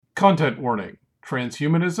Content warning: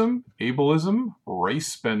 transhumanism, ableism,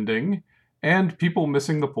 race bending, and people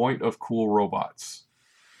missing the point of cool robots.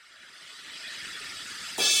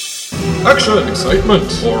 Action, excitement,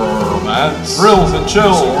 Horror, romance, thrills and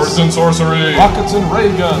chills, swords and sorcery, rockets and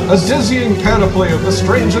ray guns, a dizzying panoply of the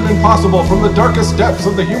strange and impossible from the darkest depths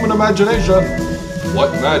of the human imagination.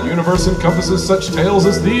 What mad universe encompasses such tales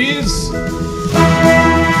as these?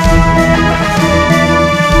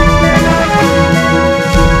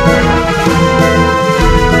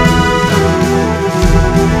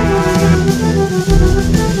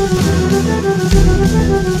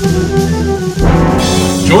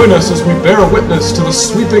 Join us as we bear witness to the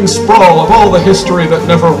sweeping sprawl of all the history that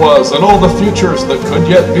never was and all the futures that could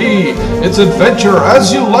yet be. It's adventure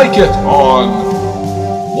as you like it on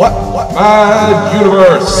What Mad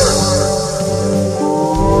Universe?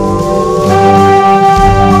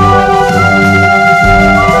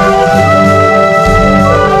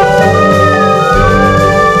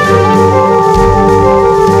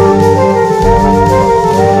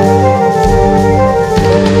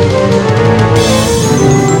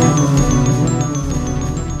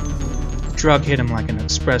 The drug hit him like an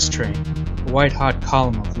express train, a white-hot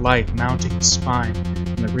column of light mounting his spine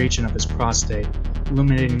in the region of his prostate,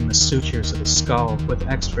 illuminating the sutures of his skull with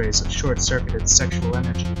X-rays of short-circuited sexual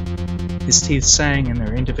energy. His teeth sang in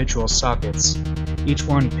their individual sockets, each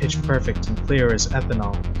one pitch-perfect and clear as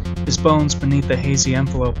ethanol. His bones beneath the hazy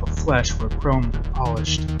envelope of flesh were chromed and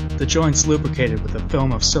polished, the joints lubricated with a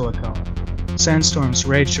film of silicone. Sandstorms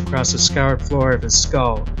raged across the scoured floor of his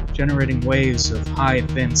skull, generating waves of high,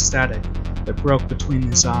 thin static that broke between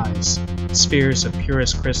his eyes, spheres of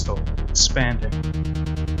purest crystal, expanding.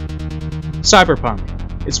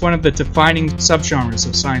 Cyberpunk. It's one of the defining subgenres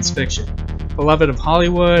of science fiction, beloved of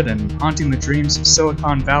Hollywood and haunting the dreams of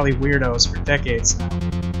Silicon Valley weirdos for decades now.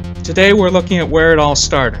 Today we're looking at where it all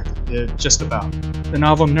started, just about, the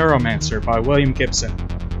novel Neuromancer by William Gibson.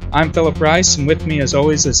 I'm Philip Rice, and with me as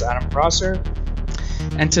always is Adam Prosser,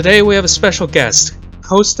 and today we have a special guest,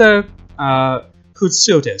 Costa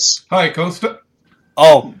Koutsoutis. Hi, Costa.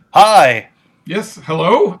 Oh, hi. Yes,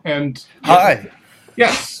 hello, and... Hi.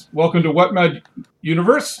 Yes, welcome to What Mad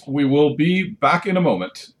Universe. We will be back in a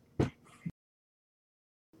moment.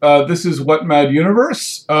 This is What Mad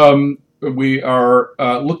Universe. We are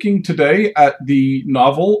looking today at the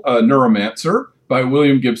novel Neuromancer by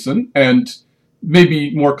William Gibson, and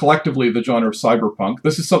maybe more collectively the genre of cyberpunk.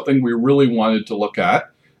 This is something we really wanted to look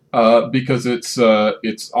at because it's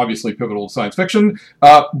obviously pivotal to science fiction,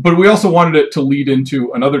 but we also wanted it to lead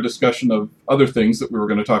into another discussion of other things that we were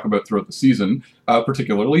going to talk about throughout the season,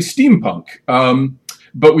 particularly steampunk.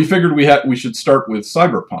 But we figured we should start with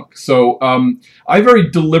cyberpunk. So I very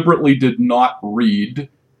deliberately did not read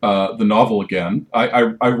the novel again.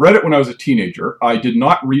 I read it when I was a teenager. I did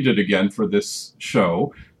not read it again for this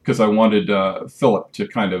show because I wanted Philip to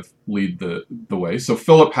kind of lead the way. So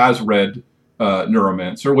Philip has read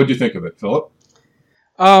Neuromancer. What do you think of it, Philip?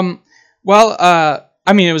 I mean,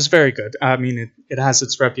 it was very good. I mean, it has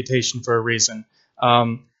its reputation for a reason.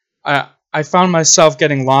 I found myself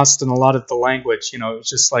getting lost in a lot of the language. You know, it was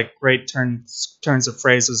just like great turns of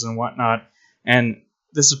phrases and whatnot. And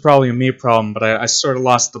this is probably a me problem, but I sort of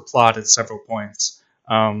lost the plot at several points.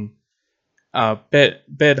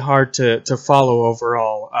 Bit hard to follow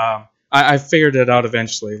overall. I figured it out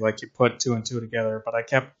eventually, like you put two and two together, but I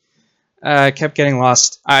kept getting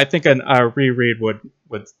lost. I think a reread would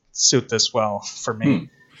suit this well for me.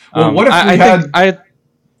 Well, what if I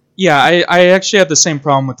actually had the same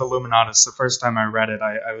problem with Illuminatus. The first time I read it,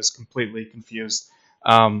 I was completely confused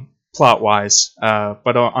plot-wise,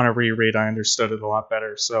 but on a reread, I understood it a lot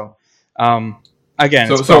better. So,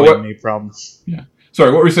 again, it's probably a me problem. Yeah.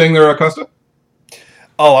 Sorry, what were you saying there, Acosta?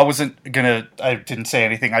 Oh, I didn't say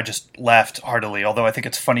anything. I just laughed heartily. Although I think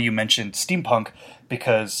it's funny you mentioned steampunk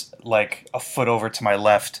because, like, a foot over to my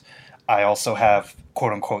left, I also have,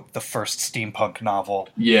 quote unquote, the first steampunk novel.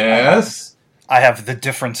 Yes. I have The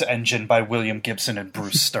Difference Engine by William Gibson and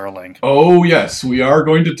Bruce Sterling. Oh, yes. We are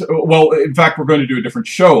going to... well, in fact, we're going to do a different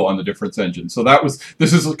show on The Difference Engine. So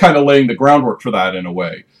this is kind of laying the groundwork for that in a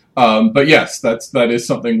way. But yes, that is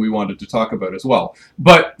something we wanted to talk about as well.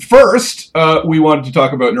 But first, we wanted to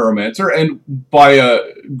talk about Neuromancer, and by a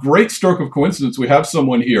great stroke of coincidence, we have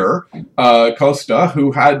someone here, Costa,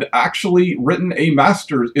 who had actually written a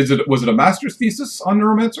master's... Was it a master's thesis on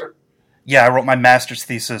Neuromancer? Yeah, I wrote my master's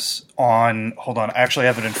thesis on... Hold on, I actually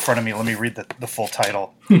have it in front of me. Let me read the full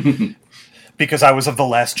title. Because I was of the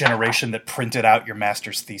last generation that printed out your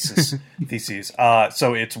master's theses.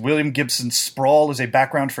 So it's William Gibson's Sprawl is a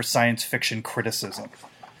background for science fiction criticism.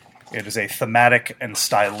 It is a thematic and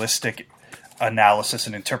stylistic analysis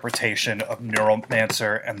and interpretation of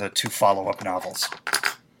Neuromancer and the 2 follow-up novels.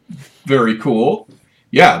 Very cool.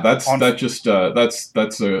 Yeah, that's a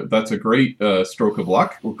great stroke of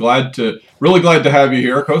luck. We're really glad to have you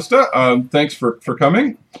here, Costa. Thanks for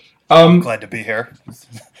coming. Glad to be here.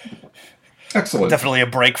 Excellent. Definitely a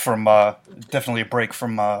break from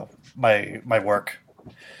my work.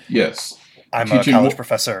 Yes. I'm a college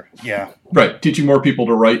professor. Yeah. Right. Teaching more people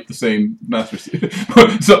to write the same master's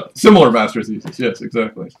similar master's thesis. Yes,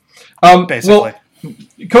 exactly. Basically. Well,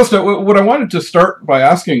 Costa, what I wanted to start by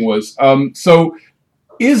asking was, so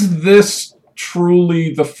is this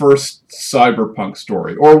truly the first cyberpunk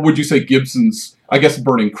story? Or would you say Gibson's, I guess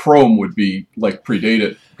Burning Chrome would be like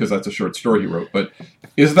predated because that's a short story he wrote, but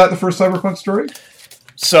is that the first cyberpunk story?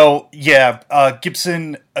 So yeah,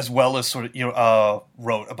 Gibson, as well as sort of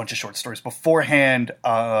wrote a bunch of short stories beforehand.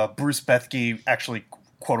 Bruce Bethke actually,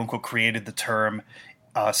 quote unquote, created the term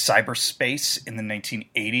cyberspace in the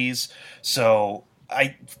 1980s. So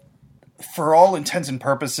for all intents and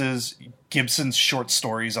purposes, Gibson's short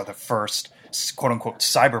stories are the first, quote unquote,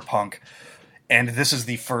 cyberpunk, and this is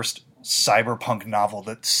the first cyberpunk novel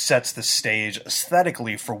that sets the stage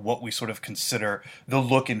aesthetically for what we sort of consider the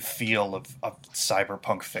look and feel of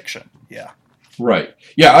cyberpunk fiction. Yeah. Right.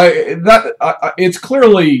 Yeah. It's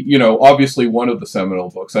clearly, obviously one of the seminal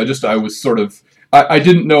books. I was sort of, I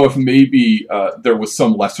didn't know if maybe there was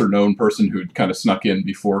some lesser known person who'd kind of snuck in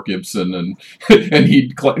before Gibson and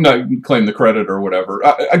he'd claim the credit or whatever.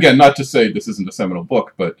 Again, not to say this isn't a seminal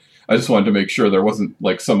book, but I just wanted to make sure there wasn't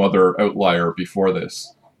like some other outlier before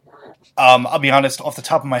this. I'll be honest, off the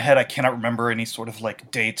top of my head, I cannot remember any sort of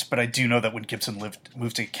like dates, but I do know that when Gibson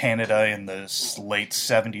moved to Canada in the late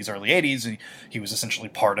 70s, early 80s, he was essentially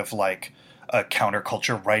part of like a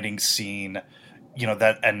counterculture writing scene,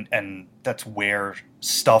 that and that's where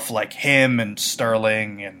stuff like him and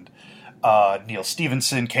Sterling and Neil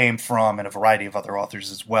Stevenson came from, and a variety of other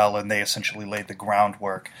authors as well, and they essentially laid the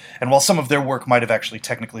groundwork. And while some of their work might have actually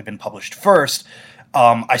technically been published first,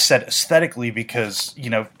 I said aesthetically because,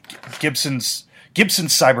 Gibson's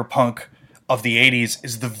cyberpunk of the 80s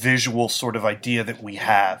is the visual sort of idea that we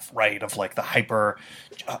have, right? Of like the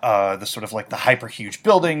sort of like the hyper huge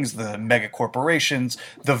buildings, the mega corporations,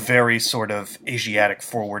 the very sort of Asiatic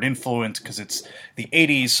forward influence because it's the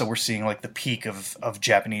 80s. So we're seeing like the peak of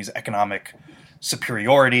Japanese economic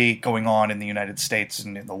superiority going on in the United States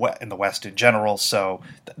and in the West in general. So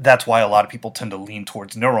that's why a lot of people tend to lean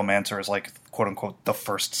towards Neuromancer as like, quote unquote, the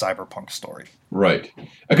first cyberpunk story. Right.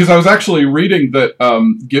 Because I was actually reading that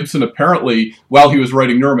Gibson apparently, while he was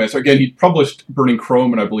writing Neuromancer, again, he'd published Burning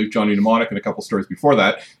Chrome and I believe Johnny Mnemonic and a couple stories before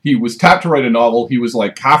that. He was tapped to write a novel. He was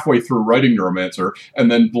like halfway through writing Neuromancer, and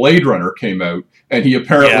then Blade Runner came out, and he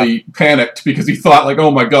apparently panicked because he thought like, oh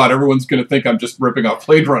my God, everyone's going to think I'm just ripping off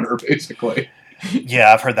Blade Runner, basically.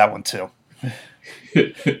 Yeah, I've heard that one too.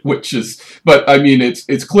 Which is, but I mean,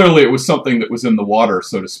 it's clearly it was something that was in the water,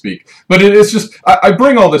 so to speak. But it's just, I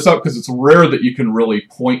bring all this up because it's rare that you can really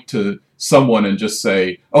point to someone and just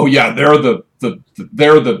say, oh yeah, they're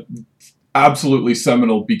the absolutely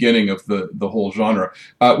seminal beginning of the whole genre.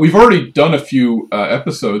 We've already done a few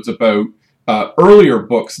episodes about earlier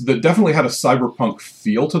books that definitely had a cyberpunk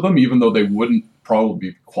feel to them, even though they wouldn't probably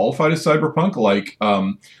be qualified as cyberpunk, like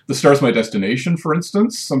The Star's My Destination, for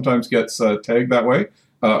instance, sometimes gets tagged that way.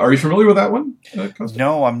 Are you familiar with that one?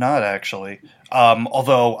 No, I'm not actually.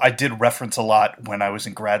 Although I did reference a lot when I was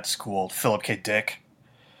in grad school, Philip K. Dick,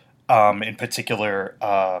 in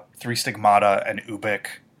particular, Three Stigmata and Ubik,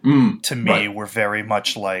 to me were very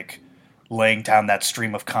much like laying down that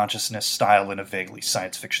stream of consciousness style in a vaguely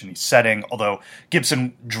science fiction-y setting, although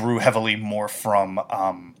Gibson drew heavily more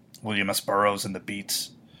from William S. Burroughs and the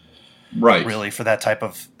Beats, right? Really, for that type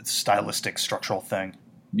of stylistic, structural thing.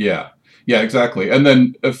 Yeah, exactly. And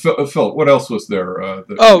then Phil, what else was there?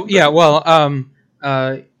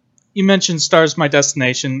 You mentioned Star's My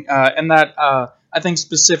Destination, and that I think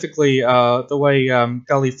specifically the way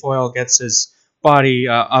Gully Foyle gets his body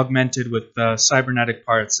augmented with cybernetic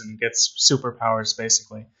parts and gets superpowers,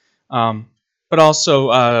 basically. But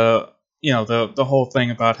also, the whole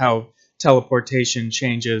thing about how teleportation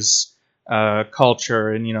changes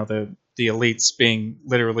culture, and the elites being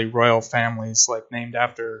literally royal families, like named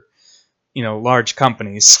after large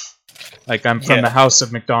companies. Like I'm from the House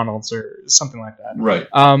of McDonald's or something like that. Right.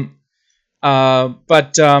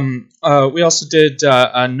 But we also did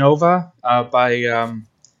Nova by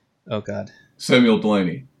Samuel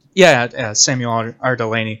Delany. Yeah, Samuel R.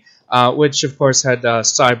 Delany, which of course had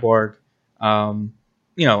Cyborg.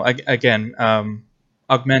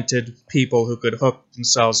 Augmented people who could hook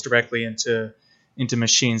themselves directly into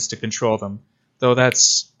machines to control them. Though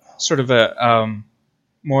that's sort of a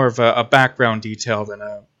more of a background detail than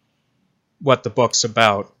what the book's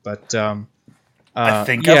about. But I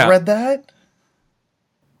think yeah. I've read that.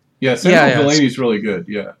 Yeah, Samuel Yeah, Delaney's really good.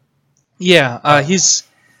 Yeah. Yeah, he's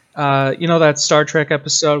that Star Trek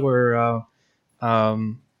episode where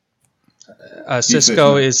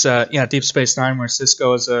Cisco is Deep Space Nine, where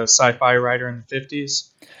Cisco is a sci-fi writer in the 50s.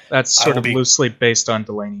 That's sort of loosely based on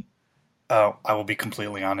Delaney. Oh, I will be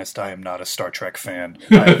completely honest. I am not a Star Trek fan.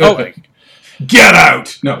 Get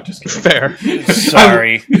out! No, just kidding. Fair.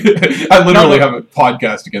 Sorry. I literally have a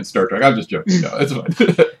podcast against Star Trek. I'm just joking. No, it's fine.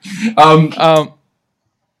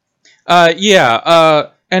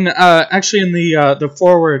 And actually, in the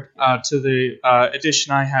foreword to the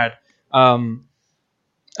edition I had,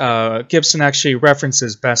 Gibson actually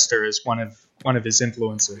references Bester as one of his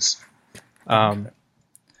influences. That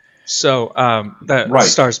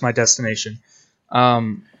stars My Destination,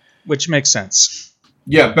 which makes sense.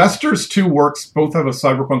 Yeah, Bester's two works both have a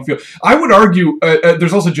cyberpunk feel. I would argue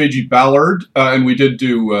there's also J.G. Ballard, and we did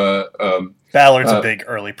do... Ballard's a big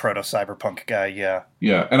early proto-cyberpunk guy, yeah.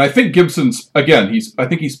 Yeah, and I think Gibson's, again, I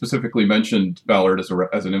think he specifically mentioned Ballard as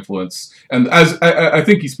an influence. And I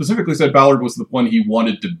think he specifically said Ballard was the one he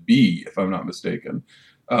wanted to be, if I'm not mistaken.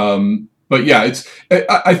 But yeah,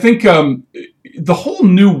 I think the whole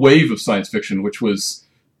new wave of science fiction, which was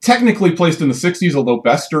technically placed in the 60s, although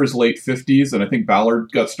Bester is late 50s, and I think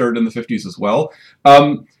Ballard got started in the 50s as well.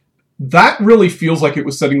 That really feels like it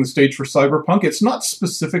was setting the stage for cyberpunk. It's not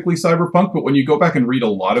specifically cyberpunk, but when you go back and read a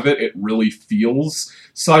lot of it, it really feels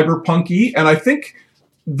cyberpunk-y. And I think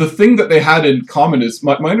the thing that they had in common is,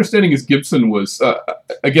 my understanding is Gibson was,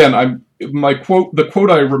 again, the quote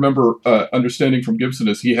I remember understanding from Gibson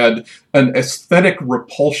is he had an aesthetic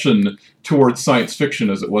repulsion towards science fiction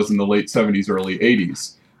as it was in the late 70s, early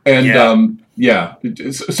 80s. And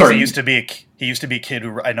sorry, he used to be a kid who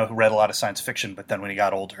read a lot of science fiction, but then when he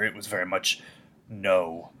got older, it was very much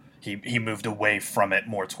no. He moved away from it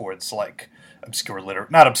more towards like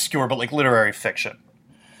not obscure, but like literary fiction,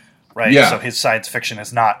 right? Yeah. So his science fiction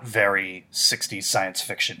is not very 60s science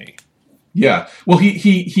fiction-y. Yeah. Well,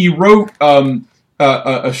 he wrote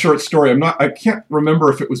a short story. I can't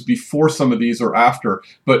remember if it was before some of these or after,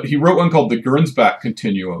 but he wrote one called The Gernsback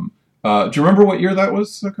Continuum. Do you remember what year that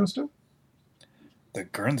was, Costa? The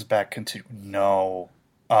Gernsback Continuum? No.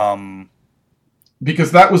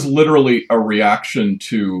 Because that was literally a reaction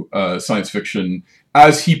to science fiction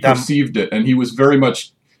as he perceived it, and he was very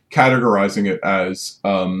much categorizing it as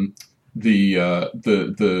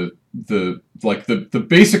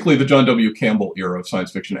basically the John W. Campbell era of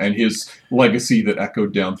science fiction and his legacy that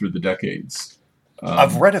echoed down through the decades.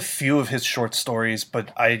 I've read a few of his short stories,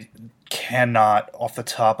 but I cannot, off the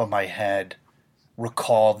top of my head,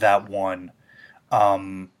 recall that one.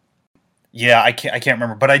 I can't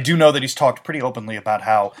remember, but I do know that he's talked pretty openly about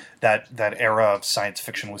how that era of science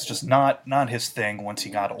fiction was just not his thing once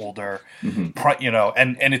he got older. Mm-hmm.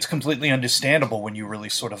 And it's completely understandable when you really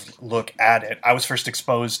sort of look at it. I was first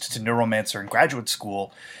exposed to Neuromancer in graduate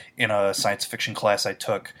school in a science fiction class I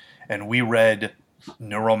took, and we read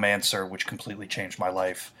Neuromancer, which completely changed my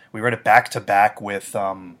life. We read it back to back with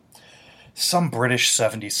some British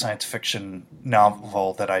 70s science fiction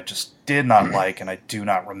novel that I just did not like and I do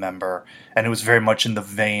not remember. And it was very much in the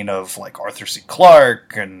vein of like Arthur C.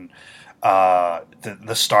 Clarke and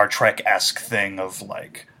the Star Trek-esque thing of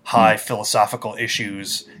like high philosophical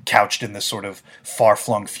issues couched in this sort of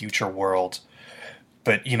far-flung future world.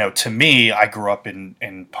 But, to me, I grew up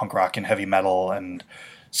in punk rock and heavy metal, and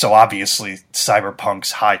so obviously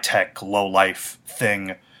cyberpunk's high-tech, low-life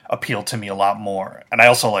thing appealed to me a lot more. And I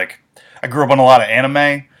also I grew up on a lot of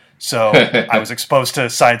anime, so I was exposed to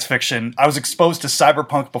science fiction. I was exposed to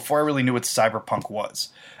cyberpunk before I really knew what cyberpunk was.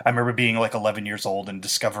 I remember being 11 years old and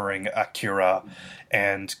discovering Akira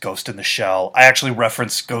and Ghost in the Shell. I actually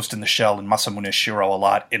reference Ghost in the Shell and Masamune Shiro a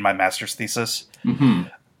lot in my master's thesis.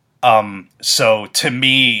 Mm-hmm. So to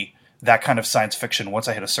me, that kind of science fiction, once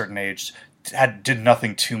I hit a certain age, did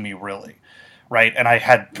nothing to me really, right? And I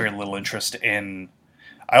had very little interest in...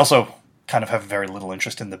 I also kind of have very little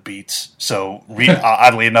interest in the Beats. So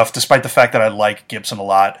oddly enough, despite the fact that I like Gibson a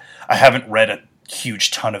lot, I haven't read a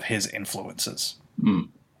huge ton of his influences.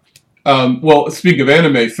 Well, speaking of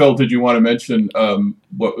anime, Phil, did you want to mention I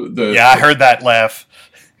heard that laugh.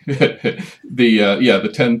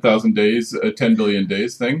 the 10,000 days, 10 billion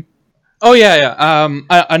days thing? Oh, yeah.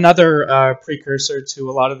 Another precursor to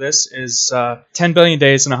a lot of this is 10 Billion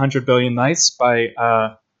Days and 100 Billion Nights by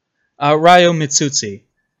Ryo Mitsutsu.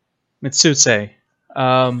 Okay.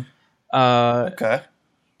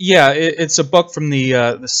 Yeah, it's a book from the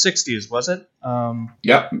 60s, was it?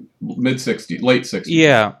 Yeah, mid-60s, late 60s.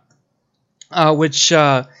 Yeah. which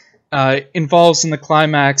involves in the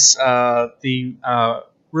climax the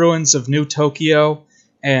ruins of New Tokyo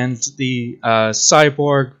and the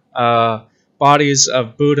cyborg bodies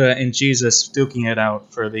of Buddha and Jesus duking it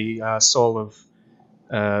out for the soul of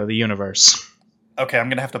the universe. Okay, I'm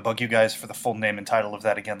gonna have to bug you guys for the full name and title of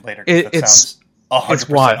that again later. It's sounds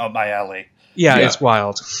 100% up my alley. Yeah, Yeah. it's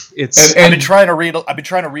wild. It's I've been trying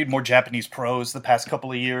to read more Japanese prose the past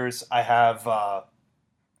couple of years. I have the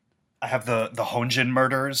Honjin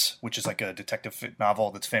Murders, which is like a detective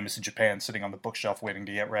novel that's famous in Japan, sitting on the bookshelf waiting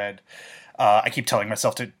to get read. I keep telling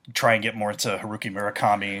myself to try and get more into Haruki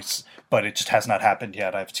Murakami, but it just has not happened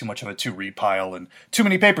yet. I have too much of a to-read pile and too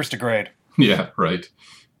many papers to grade. Yeah, right.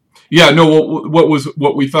 Yeah, no.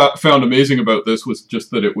 What we found amazing about this was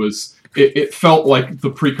just that it felt like the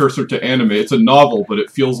precursor to anime. It's a novel, but it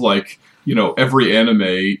feels like every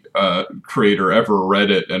anime creator ever read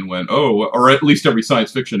it and went, oh, or at least every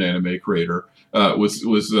science fiction anime creator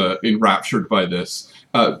was enraptured by this.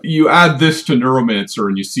 You add this to Neuromancer,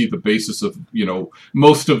 and you see the basis of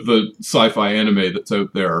most of the sci-fi anime that's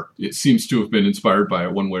out there. It seems to have been inspired by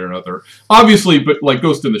it one way or another. Obviously, but like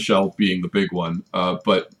Ghost in the Shell being the big one.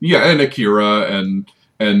 But yeah, and Akira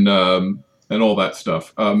and all that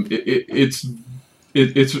stuff. It's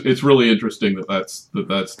really interesting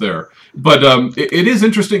that's there. But it is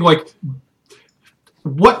interesting. Like,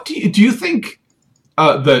 what do you think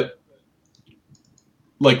that?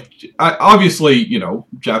 Like, obviously,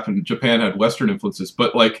 Japan had Western influences,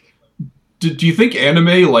 but like, do you think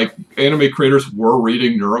anime creators were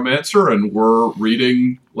reading Neuromancer and were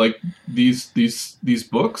reading like these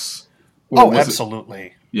books? Or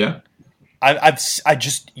absolutely. Yeah. I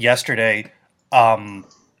just yesterday,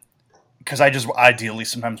 because I just ideally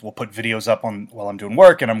sometimes will put videos up while I'm doing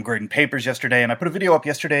work, and I'm grading papers yesterday, and I put a video up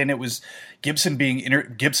yesterday, and it was Gibson being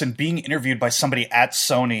interviewed by somebody at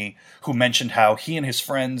Sony who mentioned how he and his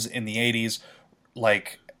friends in the 80s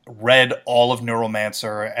like read all of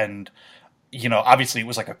Neuromancer, and obviously it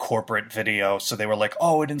was like a corporate video, so they were like,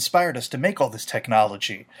 oh, it inspired us to make all this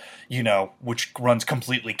technology, which runs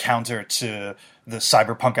completely counter to the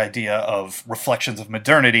cyberpunk idea of reflections of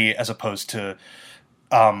modernity as opposed to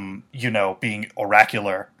being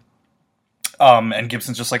oracular. And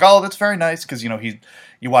Gibson's just like, oh, that's very nice, because you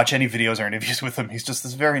watch any videos or interviews with him, he's just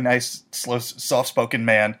this very nice, slow, soft-spoken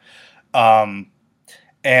man. But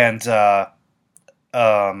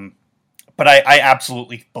I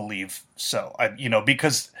absolutely believe so.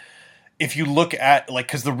 Because if you look at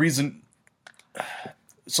the reason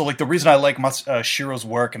I like Shiro's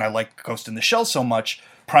work and I like Ghost in the Shell so much,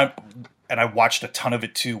 and I watched a ton of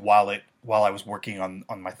it too while I was working on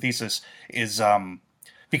my thesis, is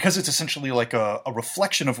because it's essentially like a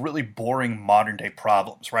reflection of really boring modern day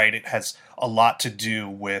problems, right? It has a lot to do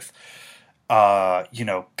with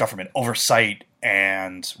government oversight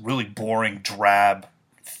and really boring, drab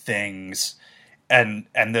things, and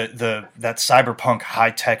that cyberpunk high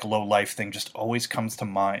tech low life thing just always comes to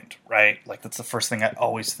mind, right? Like, that's the first thing I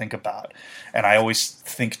always think about, and I always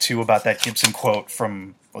think too about that Gibson quote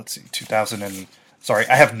from 2000 and. Sorry,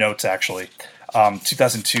 I have notes actually.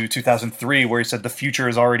 2002, 2003, where he said the future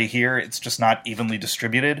is already here. It's just not evenly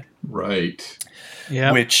distributed. Right.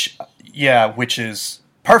 Yeah. Which is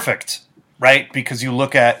perfect, right? Because you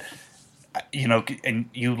look at,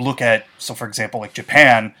 so for example, like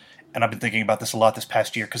Japan, and I've been thinking about this a lot this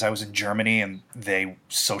past year because I was in Germany and they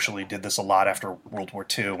socially did this a lot after World War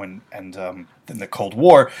II and then the Cold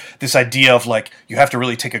War. This idea of like, you have to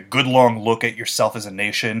really take a good long look at yourself as a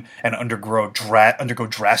nation and undergo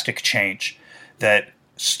drastic change that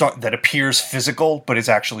appears physical but is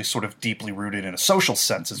actually sort of deeply rooted in a social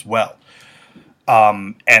sense as well.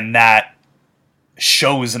 And that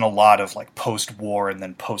shows in a lot of like post-war and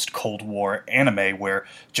then post-Cold War anime where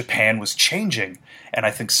Japan was changing, and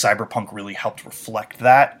I think cyberpunk really helped reflect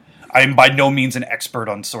that. I'm by no means an expert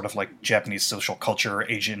on sort of like Japanese social culture,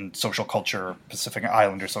 Asian social culture, Pacific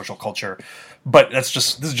Islander social culture, but this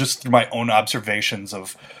is just through my own observations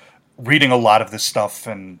of reading a lot of this stuff,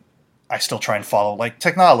 and I still try and follow like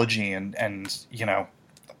technology and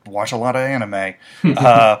watch a lot of anime.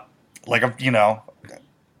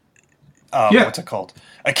 What's it called?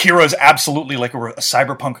 Akira is absolutely like a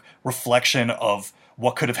cyberpunk reflection of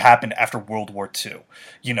what could have happened after World War II.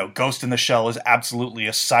 Ghost in the Shell is absolutely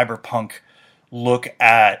a cyberpunk look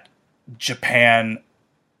at Japan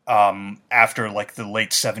after like the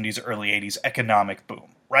late 70s, early 80s economic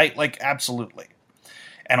boom, right? Like, absolutely.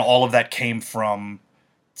 And all of that came from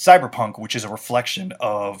cyberpunk, which is a reflection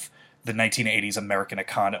of the 1980s American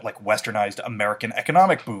economy, like westernized American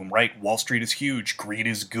economic boom, right? Wall Street is huge, greed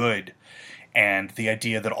is good. And the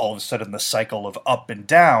idea that all of a sudden the cycle of up and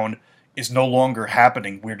down is no longer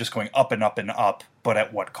happening. We're just going up and up and up, but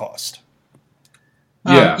at what cost?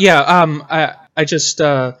 I just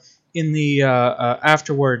in the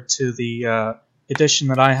afterword to the edition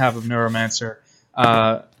that I have of Neuromancer,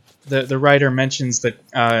 the writer mentions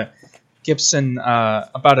that Gibson,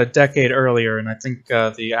 about a decade earlier, and I think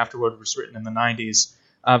the afterword was written in the 90s,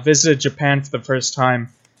 visited Japan for the first time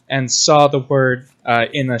and saw the word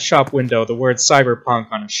in a shop window, the word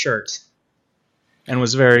cyberpunk on a shirt, and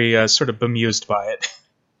was very sort of bemused by it.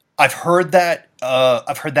 I've heard that.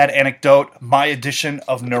 I've heard that anecdote. My edition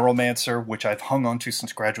of Neuromancer, which I've hung on to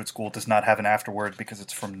since graduate school, does not have an afterword because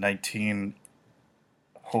it's from 19.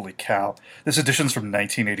 Holy cow! This edition's from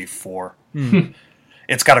 1984.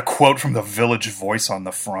 It's got a quote from the Village Voice on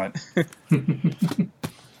the front.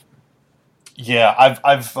 Yeah,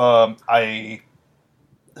 I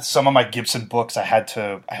some of my Gibson books I had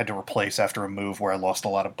to replace after a move where I lost a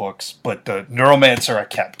lot of books, but the Neuromancer I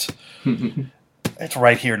kept. It's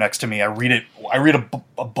right here next to me. I read it. I read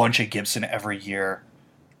a bunch of Gibson every year,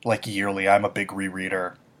 like yearly. I'm a big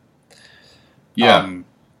rereader. Yeah.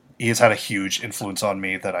 He has had a huge influence on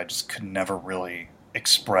me that I just could never really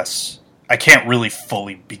express. I can't really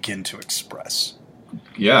fully begin to express.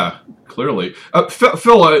 Yeah, clearly.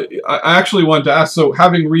 Phil, I actually wanted to ask, so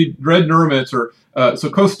having read Neuromancer, so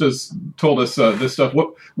Kostas told us this stuff.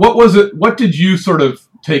 What was it? What did you sort of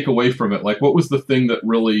take away from it? Like, what was the thing that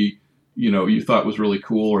really, you thought was really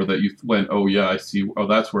cool, or that you went, oh yeah, I see, oh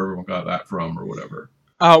that's where everyone got that from, or whatever?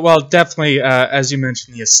 Well, definitely, as you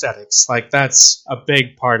mentioned, the aesthetics. Like, that's a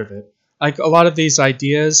big part of it. Like, a lot of these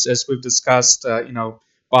ideas, as we've discussed,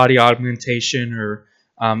 body augmentation, or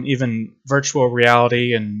even virtual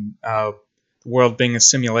reality, and the world being a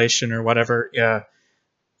simulation or whatever.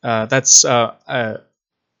 That's I'd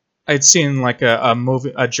seen like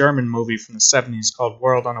a German movie from the 70s called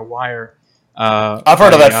World on a Wire. I've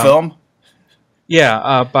heard of that film.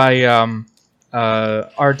 Yeah, by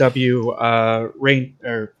R.W.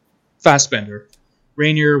 Fassbender,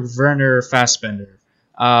 Rainier Werner Fassbender.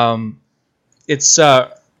 It's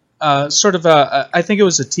sort of I think it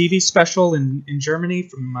was a TV special in Germany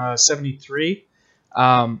from 73,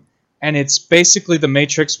 and it's basically The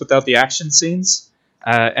Matrix without the action scenes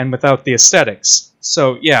and without the aesthetics.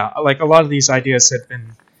 So yeah, like a lot of these ideas had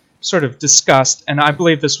been sort of discussed, and I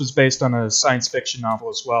believe this was based on a science fiction novel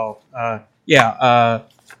as well.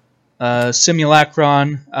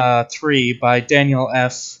 Simulacron 3 by Daniel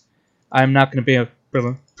F. I'm not going to be able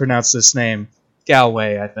to pronounce this name.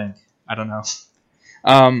 Galway, I think. I don't know.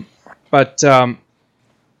 But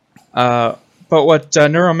what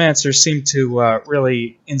Neuromancer seemed to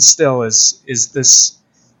really instill is this.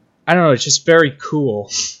 I don't know. It's just very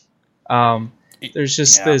cool. There's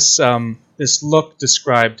just this look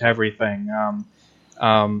described to everything,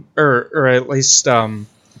 or at least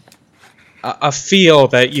a feel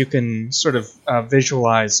that you can sort of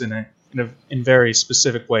visualize in very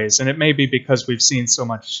specific ways. And it may be because we've seen so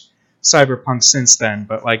much cyberpunk since then,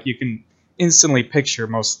 but like you can instantly picture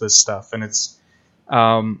most of this stuff. And it's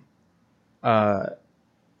I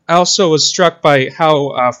also was struck by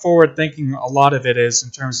how forward-thinking a lot of it is in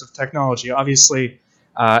terms of technology. Obviously,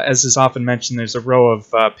 as is often mentioned, there's a row of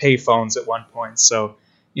payphones at one point, so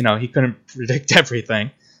he couldn't predict everything.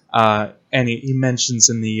 And he mentions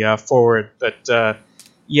in the forward that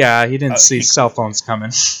he didn't see cell phones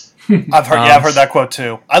coming. I've heard that quote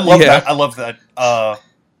too. I love that. I love that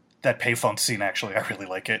that payphone scene. Actually, I really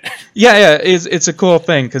like it. It's a cool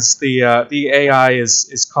thing because the AI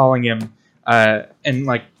is calling him and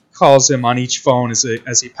like calls him on each phone as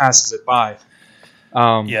he passes it by.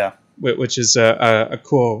 Which is a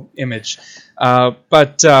cool image.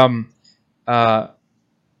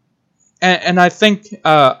 And I think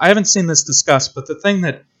I haven't seen this discussed, but the thing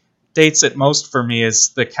that dates it most for me is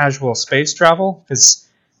the casual space travel, because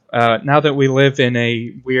now that we live in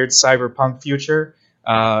a weird cyberpunk future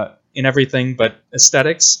in everything but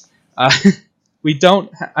aesthetics, we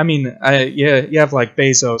don't. You have like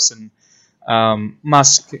Bezos and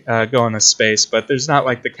Musk going to space, but there's not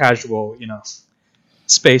like the casual,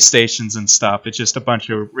 space stations and stuff. It's just a bunch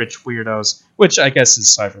of rich weirdos, which I guess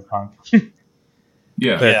is cyberpunk.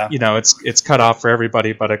 It's cut off for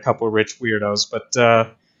everybody but a couple of rich weirdos. But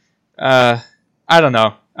I don't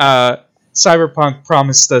know. Cyberpunk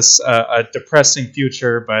promised us a depressing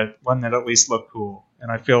future, but one that at least looked cool,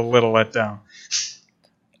 and I feel a little let down.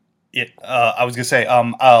 I was gonna say,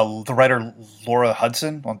 the writer Laura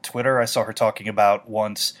Hudson on Twitter, I saw her talking about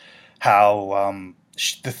once how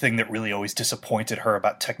the thing that really always disappointed her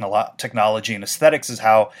about technology and aesthetics is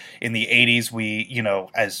how in the 80s we,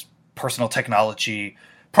 as personal technology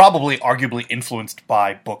probably arguably influenced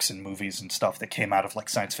by books and movies and stuff that came out of like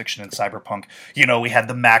science fiction and cyberpunk. You know, we had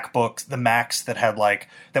the MacBooks, the Macs that had like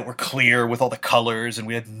that were clear with all the colors, and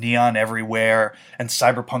we had neon everywhere. And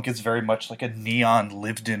cyberpunk is very much like a neon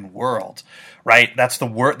lived-in world, right? That's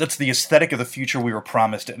the aesthetic of the future we were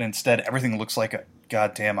promised, and instead everything looks like a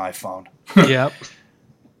goddamn iPhone. Yep.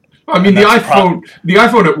 I mean, the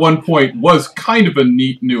iPhone at one point was kind of a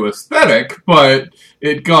neat new aesthetic, but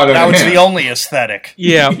it got out of hand. That was the only aesthetic.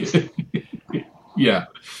 Yeah. Yeah.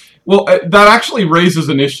 Well, that actually raises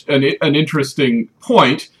an interesting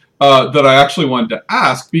point that I actually wanted to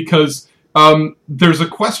ask, because there's a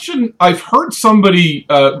question I've heard somebody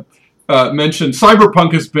mention.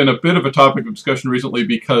 Cyberpunk has been a bit of a topic of discussion recently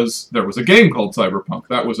because there was a game called Cyberpunk.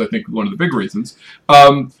 That was, I think, one of the big reasons.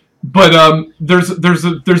 But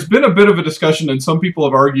there's been a bit of a discussion, and some people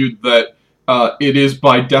have argued that it is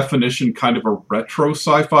by definition kind of a retro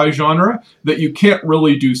sci-fi genre, that you can't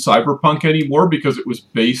really do cyberpunk anymore because it was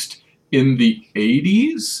based in the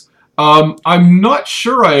 80s. I'm not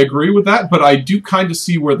sure I agree with that, but I do kind of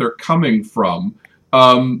see where they're coming from.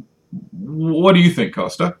 What do you think,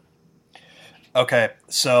 Costa? Okay,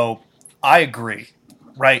 so I agree,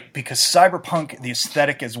 right? Because cyberpunk, the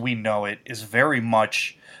aesthetic as we know it, is very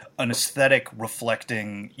much an aesthetic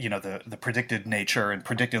reflecting, you know, the predicted nature and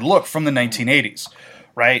predicted look from the 1980s,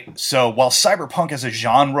 right? So while cyberpunk as a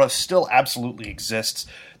genre still absolutely exists,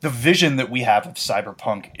 the vision that we have of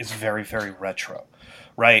cyberpunk is very, very retro,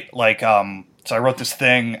 right? Like, so I wrote this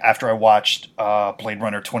thing after I watched Blade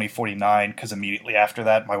Runner 2049, because immediately after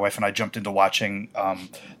that, my wife and I jumped into watching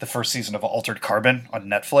the first season of Altered Carbon on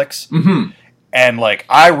Netflix. Mm-hmm. And, like,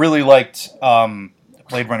 I really liked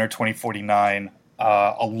Blade Runner 2049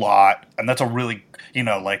 a lot, and that's a really, you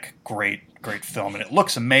know, like, great film, and it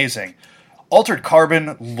looks amazing. Altered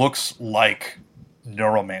Carbon looks like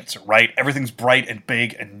Neuromancer, right? Everything's bright and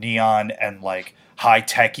big and neon and, like,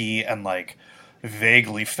 high-techy and, like,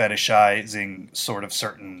 vaguely fetishizing sort of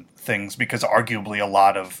certain things, because arguably a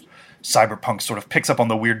lot of cyberpunk sort of picks up on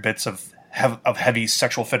the weird bits of heavy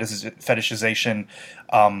sexual fetishization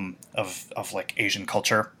of like Asian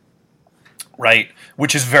culture, right?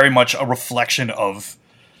 Which is very much a reflection of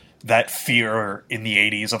that fear in the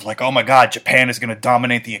 80s of like, oh my god, Japan is going to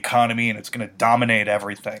dominate the economy and it's going to dominate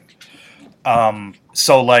everything.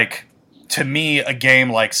 So like, to me, a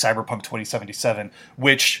game like Cyberpunk 2077,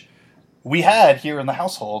 which we had here in the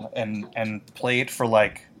household and played for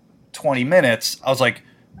like 20 minutes, I was like,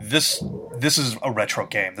 this is a retro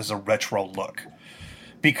game. This is a retro look.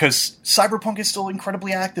 Because Cyberpunk is still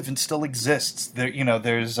incredibly active and still exists. There, you know,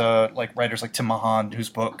 there's like writers like Tim Mahan, whose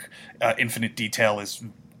book Infinite Detail is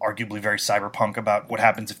arguably very cyberpunk about what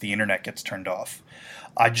happens if the internet gets turned off.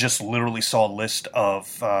 I just literally saw a list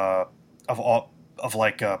of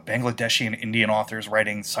Bangladeshi and Indian authors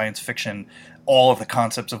writing science fiction, all of the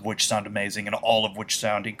concepts of which sound amazing and all of which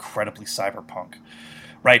sound incredibly cyberpunk.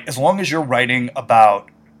 Right? As long as you're writing about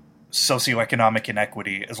socioeconomic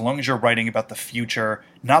inequity, as long as you're writing about the future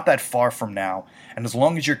not that far from now, and as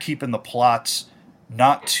long as you're keeping the plots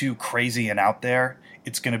not too crazy and out there,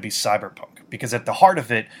 it's going to be cyberpunk. Because at the heart of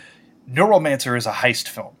it, Neuromancer is a heist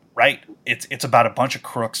film, right? It's about a bunch of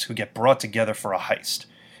crooks who get brought together for a heist.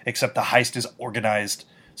 Except the heist is organized,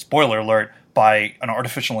 spoiler alert, by an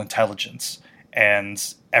artificial intelligence, and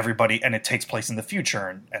it takes place in the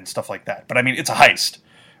future and stuff like that. But I mean, it's a heist,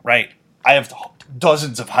 right? I have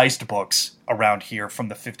dozens of heist books around here from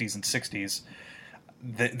the 50s and 60s.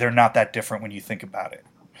 They're not that different when you think about it.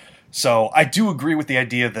 So I do agree with the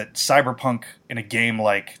idea that cyberpunk in a game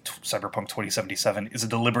like Cyberpunk 2077 is a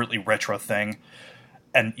deliberately retro thing.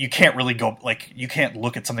 And you can't really you can't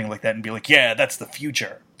look at something like that and be like, yeah, that's the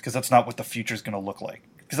future. Because that's not what the future is going to look like.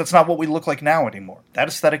 Because that's not what we look like now anymore. That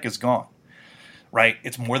aesthetic is gone. Right?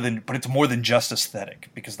 It's more than just aesthetic,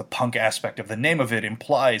 because the punk aspect of the name of it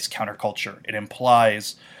implies counterculture. It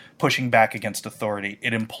implies pushing back against authority.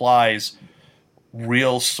 It implies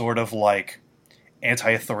real sort of like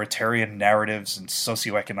anti-authoritarian narratives and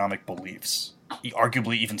socioeconomic beliefs,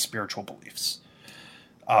 arguably even spiritual beliefs.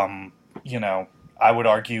 You know, I would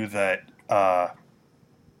argue that.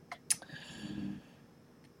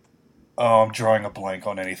 I'm drawing a blank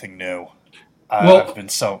on anything new. I've been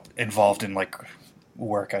so involved in like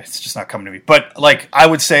work, it's just not coming to me. But like, I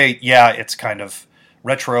would say, yeah, it's kind of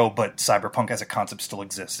retro, but cyberpunk as a concept still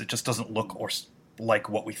exists. It just doesn't look like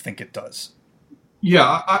what we think it does.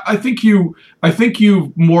 Yeah, I think you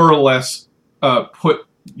more or less put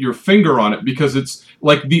your finger on it, because it's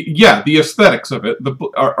like the aesthetics of it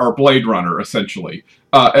are Blade Runner essentially,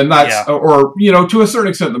 and that's or you know, to a certain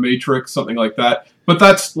extent The Matrix, something like that. But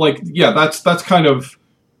that's like, yeah, that's kind of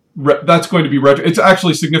that's going to be retro. It's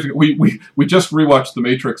actually significant. We just rewatched The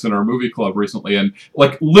Matrix in our movie club recently, and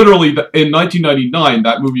like literally in 1999,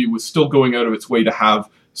 that movie was still going out of its way to have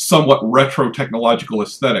somewhat retro technological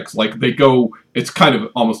aesthetics. Like they go, it's kind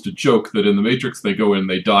of almost a joke that in The Matrix they go in,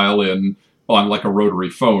 they dial in on like a rotary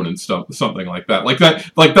phone and stuff, something like that. Like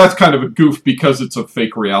that's kind of a goof because it's a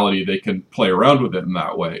fake reality. They can play around with it in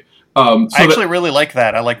that way. I actually really like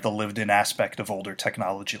that. I like the lived-in aspect of older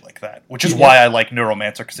technology like that, which is why I like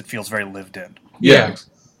Neuromancer, because it feels very lived-in. Yeah.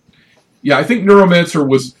 I think Neuromancer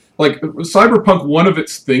was, like, Cyberpunk, one of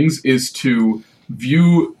its things is to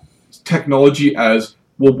view technology as,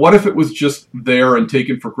 well, what if it was just there and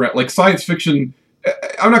taken for granted? Like, science fiction,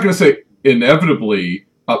 I'm not going to say inevitably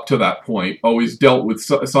up to that point, always dealt with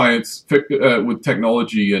with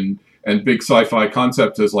technology and big sci-fi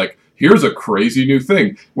concepts as, like, here's a crazy new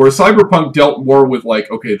thing. Whereas Cyberpunk dealt more with like,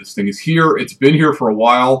 okay, this thing is here, it's been here for a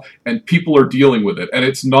while, and people are dealing with it. And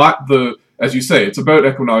it's not as you say, it's about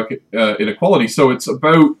economic inequality, so it's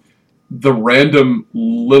about the random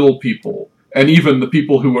little people, and even the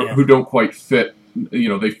people who don't quite fit,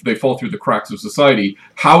 they fall through the cracks of society.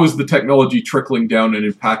 How is the technology trickling down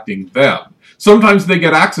and impacting them? Sometimes they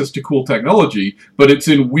get access to cool technology, but it's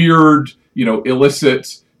in weird,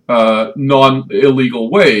 illicit, non-illegal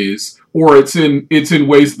ways, or it's in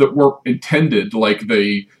ways that weren't intended, like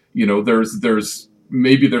there's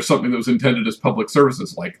something that was intended as public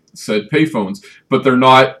services, like said payphones, but they're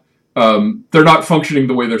not functioning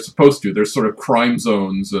the way they're supposed to. There's sort of crime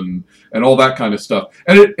zones and all that kind of stuff,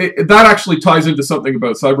 and that actually ties into something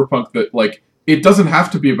about Cyberpunk that, like, it doesn't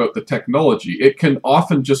have to be about the technology. It can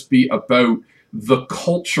often just be about the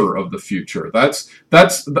culture of the future.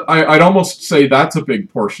 I'd almost say that's a big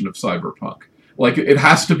portion of Cyberpunk. Like, it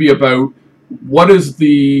has to be about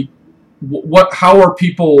how are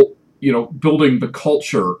people, building the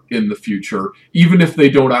culture in the future, even if they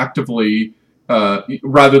don't actively,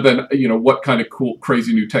 rather than, what kind of cool,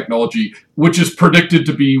 crazy new technology, which is predicted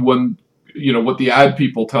to be what the ad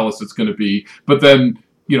people tell us it's going to be, but then,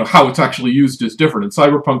 how it's actually used is different. And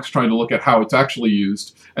Cyberpunk's trying to look at how it's actually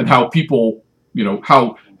used and how people,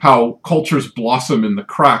 how cultures blossom in the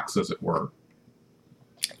cracks, as it were.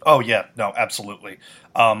 Oh yeah, no, absolutely.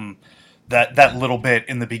 That little bit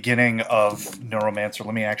in the beginning of Neuromancer,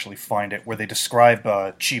 let me actually find it, where they describe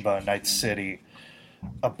Chiba, Night City.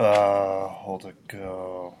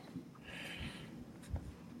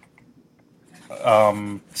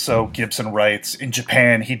 So Gibson writes, in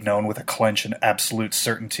Japan, he'd known with a clench and absolute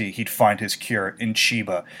certainty he'd find his cure in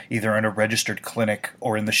Chiba, either in a registered clinic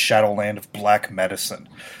or in the shadowland of black medicine.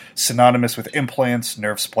 Synonymous with implants,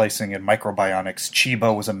 nerve splicing, and microbionics,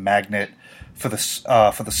 Chiba was a magnet for the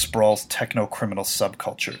sprawl's techno-criminal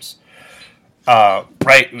subcultures.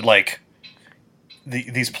 Right, like,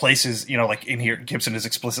 these places, like in here, Gibson is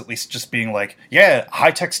explicitly just being like, yeah,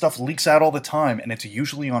 high-tech stuff leaks out all the time, and it's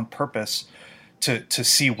usually on purpose to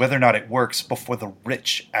see whether or not it works before the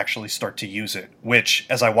rich actually start to use it. Which,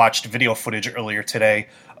 as I watched video footage earlier today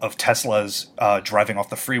of Teslas driving off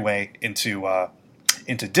the freeway into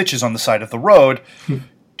ditches on the side of the road,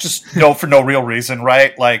 just for no real reason,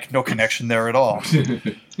 right? Like, no connection there at all.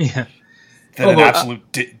 Yeah. Then an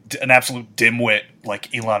absolute dimwit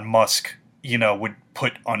like Elon Musk, would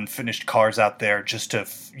put unfinished cars out there just to,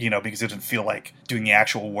 because it didn't feel like doing the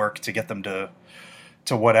actual work to get them to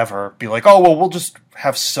whatever, be like, oh, well, we'll just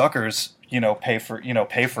have suckers, pay for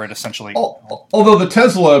it, essentially. Although the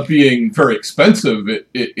Tesla being very expensive, it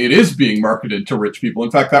is being marketed to rich people.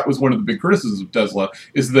 In fact, that was one of the big criticisms of Tesla,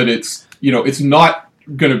 is that it's not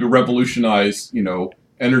going to revolutionize,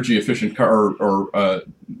 energy efficient car or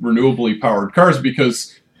renewably powered cars,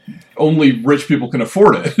 because only rich people can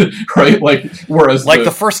afford it, right? Like, whereas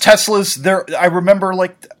the first Teslas, I remember,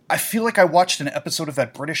 I feel like I watched an episode of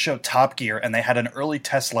that British show Top Gear, and they had an early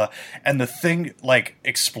Tesla, and the thing,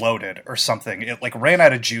 exploded or something. It, ran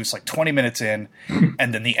out of juice, 20 minutes in,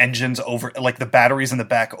 and then the engines the batteries in the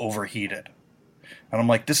back overheated. And I'm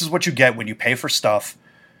like, this is what you get when you pay for stuff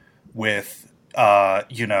with, oh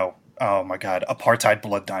my God, apartheid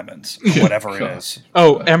blood diamonds, or whatever it is.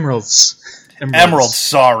 Oh, emeralds. Emeralds,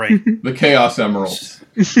 sorry. The Chaos Emeralds.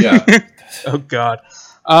 Yeah. Oh, God.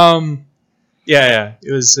 Yeah.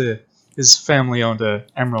 It was his family owned a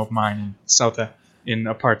emerald mine in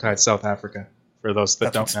apartheid South Africa. For those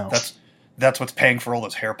that don't know, that's what's paying for all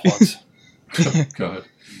those hair plugs. God.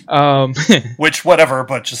 Which, whatever,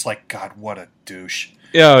 but just God, what a douche.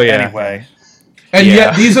 Oh yeah. Anyway, and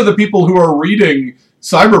yet these are the people who are reading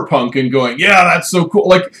Cyberpunk and going, yeah, that's so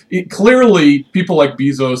cool. Clearly, people like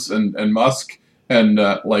Bezos and Musk and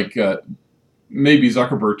maybe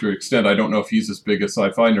Zuckerberg to an extent. I don't know if he's as big a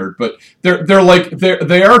sci-fi nerd, but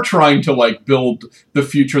they are trying to like build the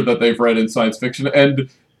future that they've read in science fiction, and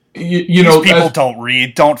you know, people don't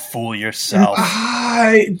read. Don't fool yourself.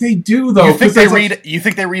 They do though. You think they read? You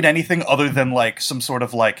think they read anything other than like some sort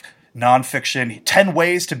of like nonfiction? 10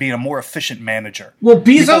 ways to be a more efficient manager. Well,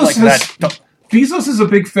 Bezos is a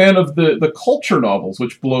big fan of the culture novels,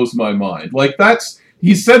 which blows my mind. Like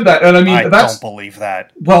he said that, and I mean, don't believe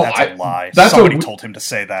that. Well, that's a lie. Somebody told him to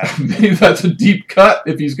say that. Maybe that's a deep cut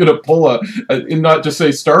if he's going to pull and not just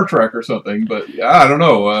say Star Trek or something. But yeah, I don't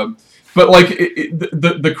know. But like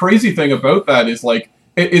the crazy thing about that is like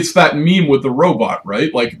it's that meme with the robot,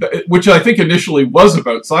 right? Like, which I think initially was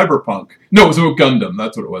about cyberpunk. No, it was about Gundam.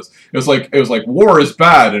 That's what it was. It was like war is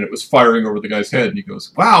bad, and it was firing over the guy's head. And he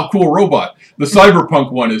goes, "Wow, cool robot." The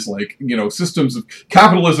cyberpunk one is like, you know, systems of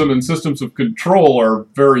capitalism and systems of control are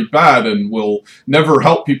very bad and will never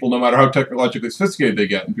help people, no matter how technologically sophisticated they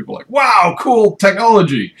get. And people are like, "Wow, cool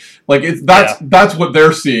technology." Like that's what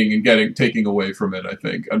they're seeing and taking away from it. I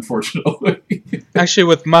think, unfortunately. Actually,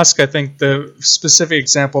 with Musk, I think the specific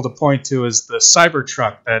example to point to is the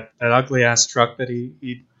Cybertruck, that ugly ass truck that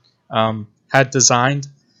he had designed.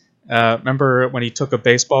 Remember when he took a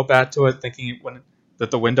baseball bat to it, thinking that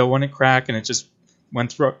the window wouldn't crack, and it just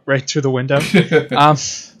went right through the window.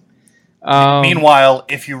 Meanwhile,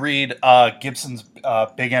 if you read Gibson's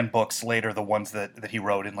Big End books later, the ones that he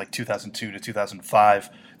wrote in like 2002 to 2005,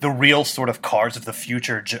 the real sort of cars of the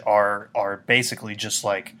future are basically just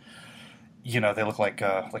like, you know, they look like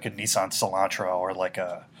a Nissan Elantra or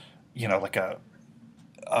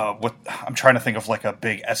what I'm trying to think of, like a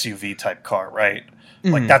big SUV type car, right?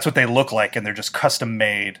 Mm-hmm. Like that's what they look like, and they're just custom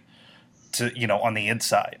made to, you know, on the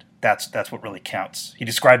inside. That's what really counts. He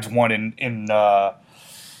describes one in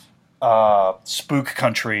Spook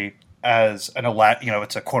Country as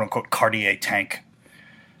it's a quote unquote Cartier tank,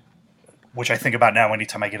 which I think about now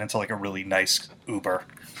anytime I get into like a really nice Uber.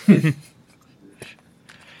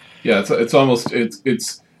 Yeah, it's almost and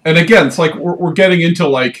again, it's like we're getting into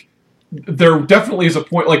like, there definitely is a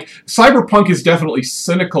point, like cyberpunk is definitely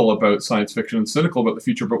cynical about science fiction and cynical about the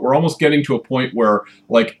future, but we're almost getting to a point where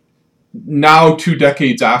like now 2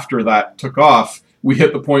 decades after that took off, we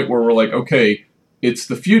hit the point where we're like, okay, it's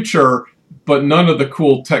the future, but none of the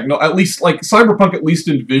cool at least like cyberpunk at least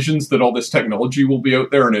envisions that all this technology will be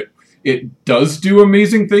out there, and it does do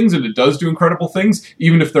amazing things, and it does do incredible things,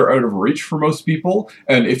 even if they're out of reach for most people,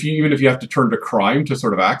 and even if you have to turn to crime to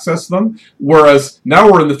sort of access them. Whereas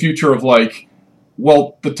now we're in the future of like,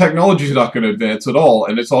 well, the technology's not going to advance at all,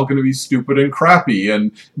 and it's all going to be stupid and crappy.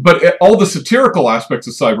 But all the satirical aspects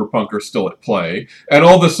of cyberpunk are still at play, and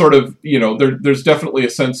all the sort of, you know, there's definitely a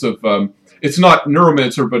sense of it's not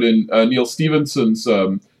Neuromancer, but in Neil Stephenson's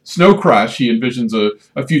Snow Crash, he envisions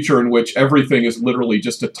a future in which everything is literally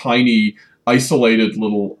just a tiny, isolated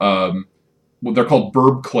little, what they're called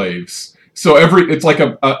burbclaves. So it's like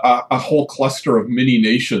a whole cluster of mini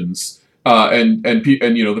nations, and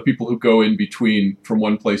you know, the people who go in between from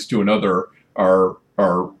one place to another are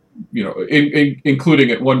you know, including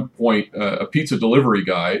at one point a pizza delivery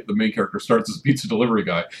guy. The main character starts as a pizza delivery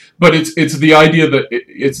guy, but it's the idea that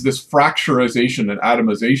it's this fracturization and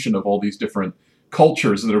atomization of all these different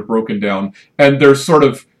cultures that are broken down, and there's sort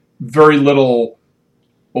of very little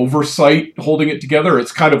oversight holding it together.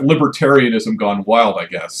 It's kind of libertarianism gone wild, I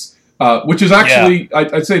guess, which is actually, yeah.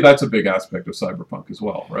 I'd say that's a big aspect of cyberpunk as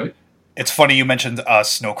well, right? It's funny you mentioned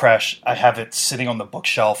Snow Crash. I have it sitting on the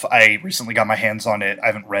bookshelf. I recently got my hands on it. I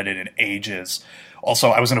haven't read it in ages. Also,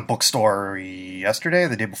 I was in a bookstore yesterday,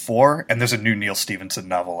 the day before, and there's a new Neil Stephenson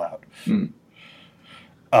novel out.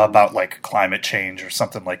 About like climate change or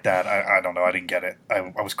something like that. I don't know. I didn't get it. I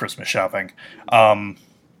was Christmas shopping. Like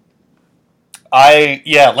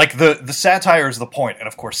the satire is the point, and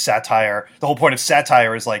of course satire. The whole point of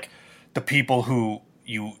satire is like the people who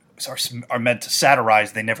you are meant to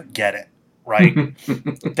satirize, they never get it, right?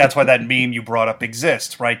 That's why that meme you brought up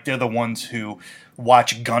exists, right? They're the ones who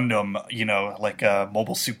watch Gundam, you know, like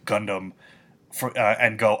Mobile Suit Gundam,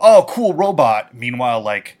 and go, "Oh, cool robot." Meanwhile,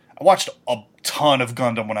 like I watched a ton of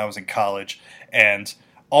Gundam when I was in college, and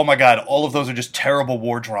oh my god, all of those are just terrible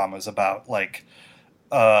war dramas about like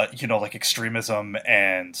you know, like extremism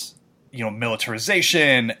and, you know,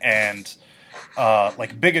 militarization and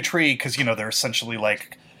like bigotry, because, you know, they're essentially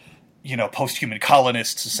like, you know, post-human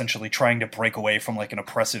colonists essentially trying to break away from like an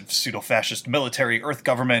oppressive pseudo-fascist military Earth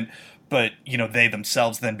government, but, you know, they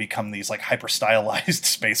themselves then become these like hyper-stylized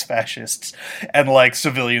space fascists, and like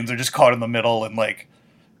civilians are just caught in the middle. And like,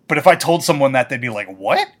 but if I told someone that, they'd be like,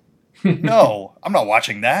 "What? No, I'm not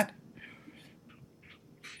watching that."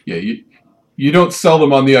 Yeah, You don't sell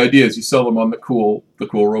them on the ideas; you sell them on the cool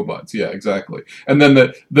robots. Yeah, exactly. And then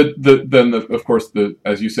of course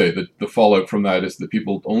as you say, the fallout from that is that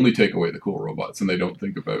people only take away the cool robots and they don't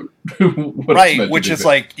think about what it's meant which to is do.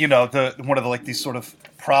 like, you know, one of the like these sort of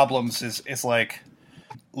problems is like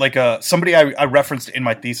somebody I referenced in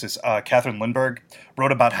my thesis, Catherine Lindbergh,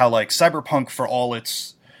 wrote about how like cyberpunk, for all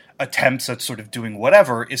its attempts at sort of doing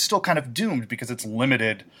whatever, is still kind of doomed because it's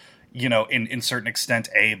limited, you know, in certain extent,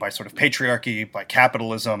 by sort of patriarchy, by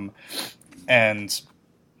capitalism, and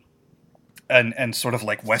sort of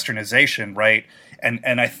like westernization, right?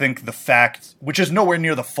 And I think the fact, which is nowhere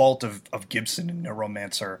near the fault of Gibson and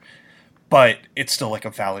Neuromancer, but it's still like a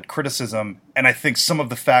valid criticism. And I think some of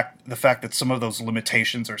the fact that some of those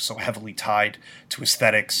limitations are so heavily tied to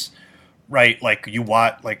aesthetics, right? Like you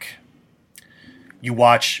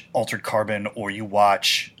watch Altered Carbon, or you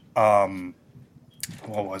watch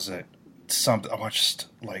what was it? I watched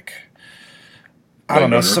like, I don't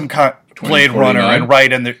know, some kind Blade Runner, and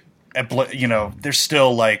right, and you know, there's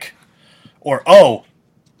still like, or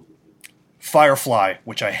Firefly,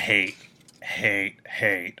 which I hate,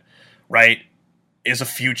 right, is a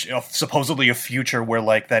future, supposedly a future where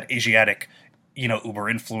like that Asiatic, you know, Uber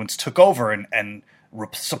influence took over and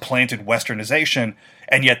supplanted westernization,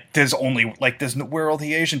 and yet there's where are all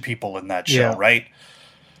the Asian people in that show, right?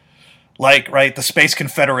 Like, right, the Space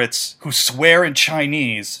Confederates who swear in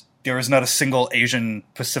Chinese. There is not a single Asian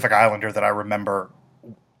Pacific Islander that I remember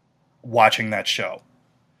watching that show.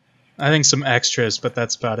 I think some extras, but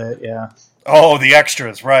that's about it. Yeah. Oh, the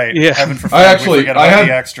extras, right? Yeah. Heaven forbid we forget about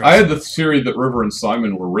the extras. I had the theory that River and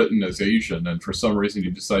Simon were written as Asian, and for some reason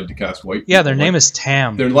you decided to cast white people. Yeah, their name is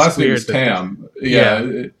Tam. Their last name is Tam.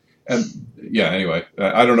 And anyway,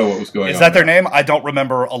 I don't know what was going on. Is that their name? I don't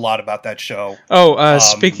remember a lot about that show. Oh,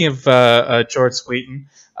 speaking of George Wheaton,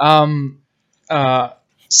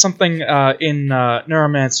 something in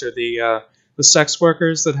Neuromancer, the sex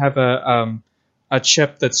workers that have a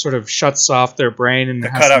chip that sort of shuts off their brain, and the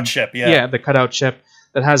cutout chip, the cutout chip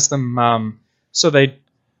that has them so they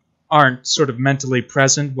aren't sort of mentally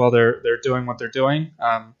present while they're doing what they're doing,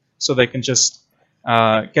 so they can just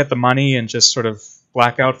get the money and just sort of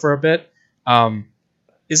black out for a bit.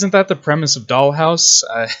 Isn't that the premise of Dollhouse?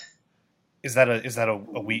 Is that a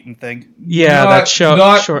Wheaton thing? Yeah, that show.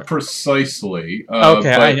 Not precisely.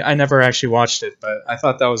 Okay, I never actually watched it, but I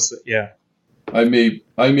thought that was I may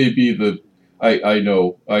be the. I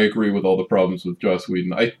know I agree with all the problems with Joss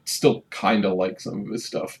Whedon. I still kind of like some of his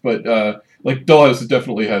stuff, but like Dollhouse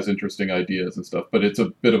definitely has interesting ideas and stuff. But it's a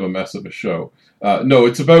bit of a mess of a show. No,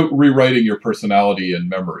 it's about rewriting your personality and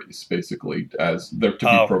memories, basically, as they're to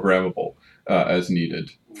be programmable as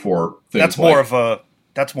needed for things. That's more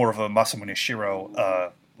of a Masamune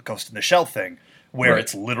Shirow Ghost in the Shell thing, where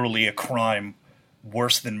it's literally a crime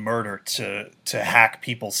worse than murder to hack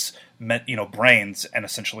people's brains and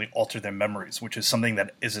essentially alter their memories, which is something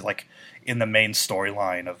that is like in the main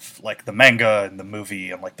storyline of like the manga and the movie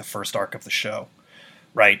and like the first arc of the show,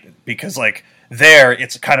 right? Because like there,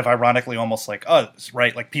 it's kind of ironically almost like us,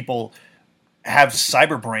 right? Like people have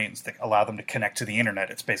cyber brains that allow them to connect to the internet.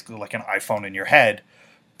 It's basically like an iPhone in your head,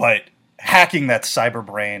 but hacking that cyber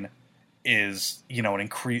brain is, an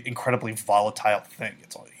incredibly volatile thing.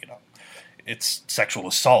 It's it's sexual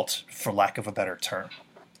assault, for lack of a better term.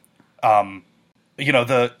 The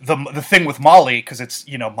thing with Molly, because it's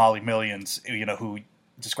Molly Millions, who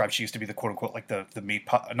described she used to be the quote unquote like the meat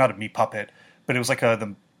not a meat puppet, but it was like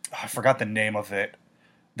I forgot the name of it.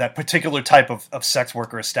 That particular type of sex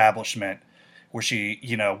worker establishment where she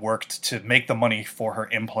worked to make the money for her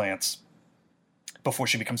implants before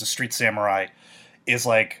she becomes a street samurai is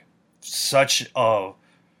like such a,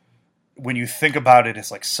 when you think about it,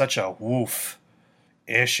 it's like such a woof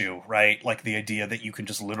issue, right? Like the idea that you can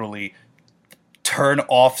just literally turn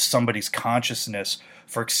off somebody's consciousness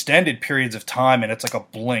for extended periods of time, and it's like a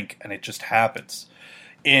blink, and it just happens.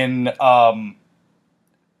 In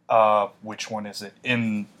which one is it?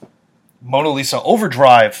 In Mona Lisa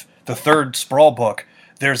Overdrive, the third Sprawl book,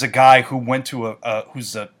 there's a guy who went to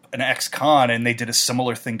who's an ex-con, and they did a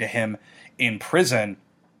similar thing to him in prison,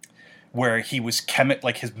 where he was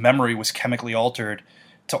his memory was chemically altered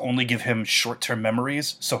to only give him short-term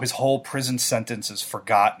memories, so his whole prison sentence is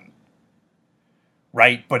forgotten,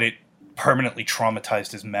 right? But it permanently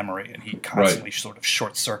traumatized his memory, and he constantly sort of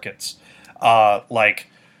short circuits. Like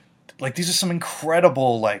these are some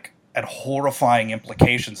incredible and horrifying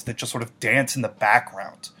implications that just sort of dance in the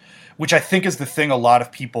background, which I think is the thing a lot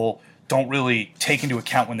of people don't really take into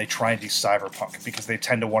account when they try and do cyberpunk, because they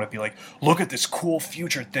tend to want to be like, look at this cool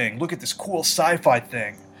future thing, look at this cool sci-fi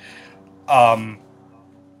thing.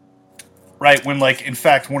 right? When, like, in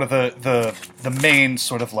fact, one of the main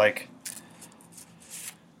sort of like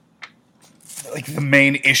the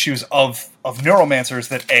main issues of Neuromancer is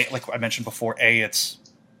that A, like I mentioned before, A, it's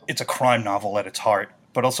a crime novel at its heart,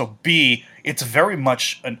 but also B, it's very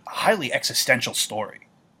much a highly existential story,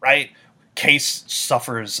 right? Case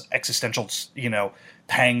suffers existential,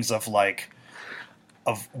 pangs of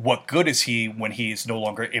what good is he when he's no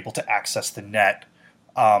longer able to access the net.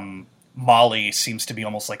 Molly seems to be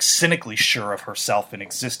almost like cynically sure of herself and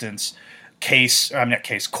existence. Cordo,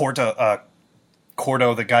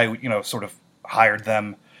 the guy who, sort of hired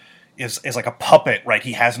them, is like a puppet, right?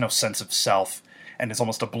 He has no sense of self and is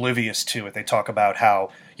almost oblivious to it. They talk about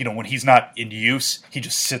how, when he's not in use, he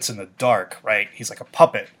just sits in the dark, right? He's like a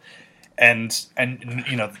puppet. And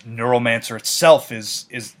Neuromancer itself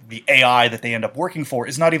is the AI that they end up working for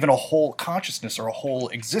is not even a whole consciousness or a whole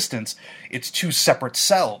existence. It's two separate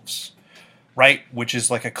selves, right? Which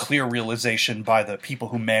is like a clear realization by the people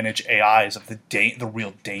who manage AIs of the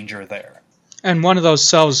real danger there. And one of those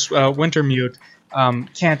selves, Wintermute,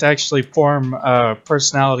 can't actually form a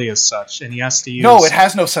personality as such, and he has to use... No, it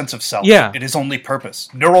has no sense of self. Yeah. It is only purpose.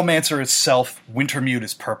 Neuromancer is self, Wintermute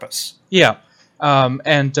is purpose. Yeah.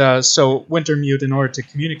 So Wintermute, in order to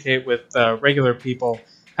communicate with regular people,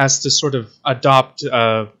 has to sort of adopt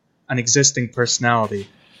an existing personality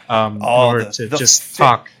in order to just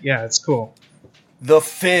talk. Yeah, it's cool. The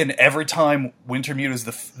Finn, every time Wintermute is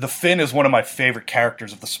the Finn is one of my favorite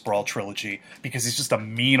characters of the Sprawl trilogy because he's just a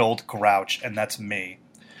mean old grouch, and that's me.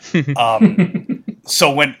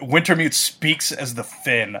 So when Wintermute speaks as the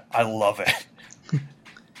Finn, I love it.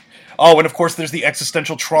 Oh, and of course there's the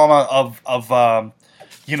existential trauma of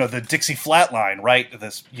the Dixie Flatline, right?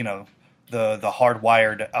 This, the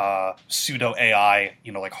hardwired pseudo AI,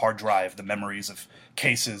 like hard drive, the memories of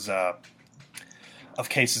Case's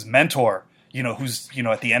mentor. Who's,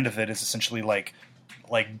 at the end of it is essentially like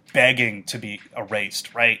begging to be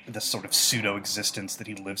erased, right? This sort of pseudo-existence that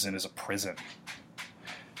he lives in as a prison.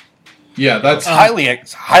 Yeah, that's... highly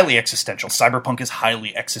existential. Cyberpunk is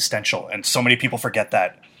highly existential, and so many people forget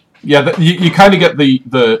that. Yeah, you kind of get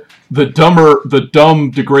the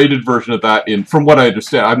dumb, degraded version of that in, from what I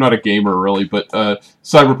understand, I'm not a gamer really, but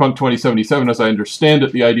Cyberpunk 2077, as I understand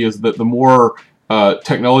it, the idea is that the more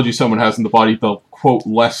technology someone has in the body, the quote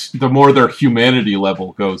the more their humanity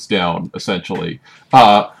level goes down, essentially,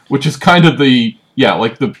 which is kind of the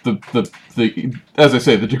as I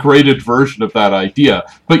say, the degraded version of that idea.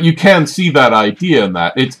 But you can see that idea in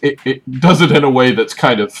that it does it in a way that's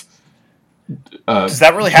kind of does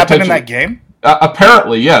that really happen in that game?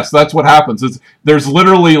 Apparently, yes. That's what happens. There's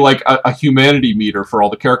literally like a humanity meter for all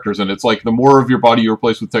the characters, and it's like the more of your body you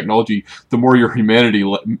replace with technology, the more your humanity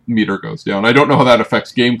meter goes down. I don't know how that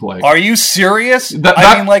affects gameplay. Are you serious?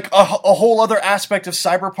 I mean, like a whole other aspect of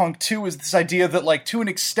Cyberpunk 2 is this idea that, like, to an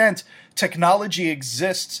extent, technology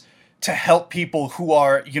exists to help people who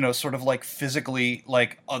are, sort of like physically,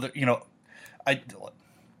 like other,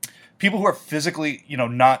 people who are physically,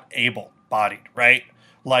 not able-bodied, right?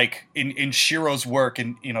 Like in Shiro's work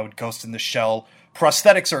in Ghost in the Shell,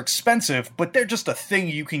 prosthetics are expensive, but they're just a thing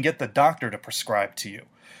you can get the doctor to prescribe to you,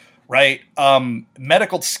 right?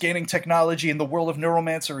 Medical scanning technology in the world of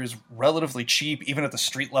Neuromancer is relatively cheap, even at the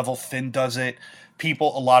street level. Finn does it. A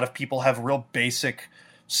lot of people have real basic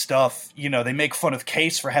stuff. They make fun of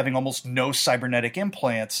Case for having almost no cybernetic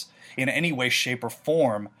implants in any way, shape, or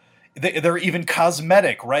form. They're even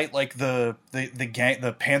cosmetic, right? Like the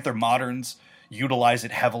Panther Moderns utilize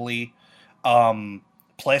it heavily.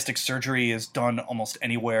 Plastic surgery is done almost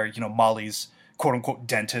anywhere. Molly's quote unquote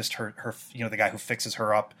dentist, her the guy who fixes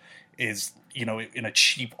her up is, in a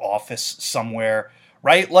cheap office somewhere,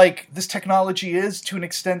 right? Like, this technology is, to an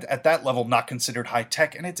extent, at that level, not considered high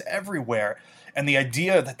tech, and it's everywhere. And the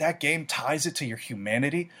idea that game ties it to your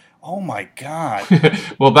humanity, oh my god.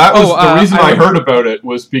 Well, that was the reason I heard about it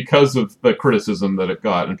was because of the criticism that it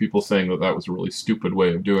got, and people saying that was a really stupid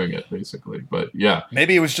way of doing it, basically. But yeah.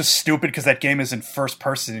 Maybe it was just stupid because that game is in first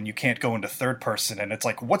person and you can't go into third person, and it's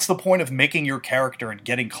like, what's the point of making your character and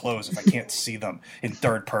getting clothes if I can't see them in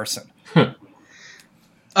third person?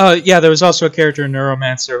 Yeah, there was also a character in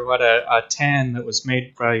Neuromancer who had a tan that was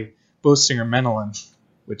made by boosting her Menelin,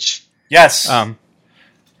 which... Yes.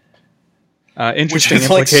 Interesting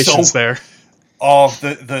implications there. Oh,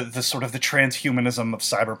 the sort of the transhumanism of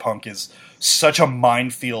Cyberpunk is such a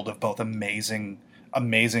minefield of both amazing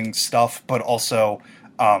stuff, but also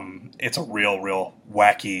it's a real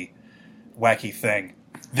wacky thing.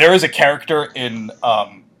 There is a character in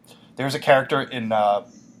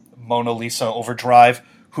Mona Lisa Overdrive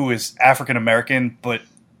who is African American but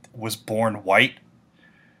was born white,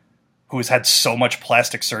 who has had so much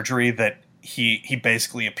plastic surgery that he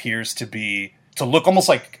basically appears to look almost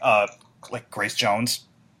like Grace Jones.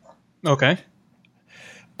 Okay.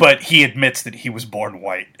 But he admits that he was born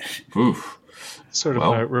white. Oof. Sort of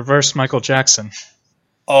a reverse Michael Jackson.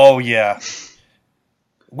 Oh, yeah.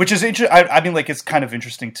 Which is interesting. I mean, like, it's kind of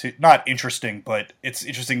interesting to... Not interesting, but it's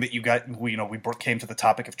interesting that we came to the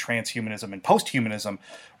topic of transhumanism and posthumanism,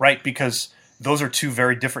 right? Because those are two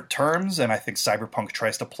very different terms, and I think cyberpunk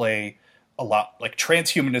tries to play a lot... Like,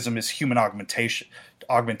 transhumanism is human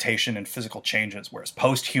augmentation and physical changes, whereas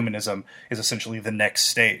posthumanism is essentially the next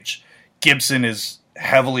stage. Gibson is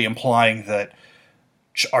heavily implying that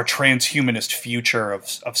our transhumanist future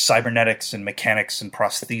of cybernetics and mechanics and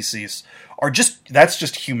prostheses that's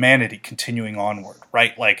just humanity continuing onward,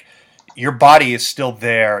 right? Like, your body is still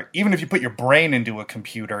there. Even if you put your brain into a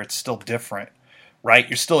computer, it's still different, right?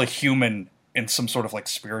 You're still a human in some sort of like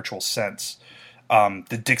spiritual sense.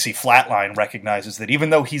 The Dixie Flatline recognizes that even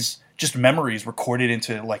though he's just memories recorded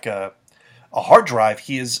into like a hard drive,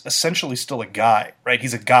 he is essentially still a guy, right?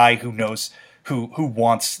 He's a guy who knows who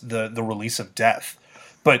wants the release of death.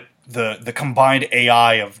 But the combined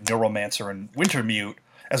AI of Neuromancer and Wintermute,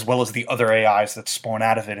 as well as the other AIs that spawn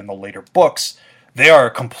out of it in the later books, they are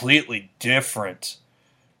a completely different,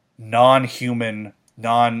 non-human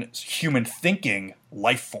thinking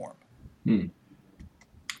life form. Right?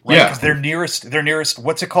 Yeah. Because their nearest,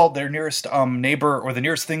 what's it called? Their nearest neighbor, or the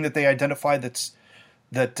nearest thing that they identify that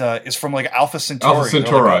is from like Alpha Centauri. Alpha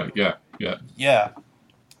Centauri, yeah.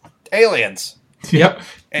 Aliens. Yep.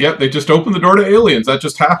 They just open the door to aliens. That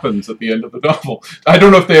just happens at the end of the novel. I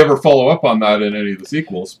don't know if they ever follow up on that in any of the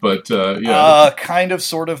sequels, but kind of,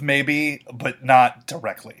 sort of, maybe, but not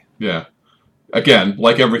directly. Yeah. Again,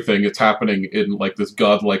 like everything, it's happening in like this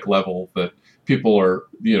godlike level that people are,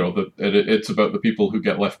 it's about the people who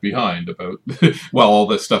get left behind about while all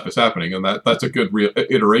this stuff is happening, and that's a good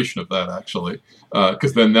iteration of that, actually,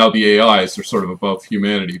 because then now the AIs are sort of above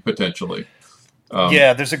humanity potentially.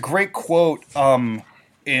 There's a great quote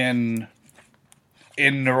in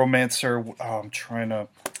Neuromancer. I'm trying to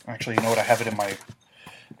actually, I have it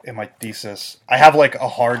in my thesis. I have like a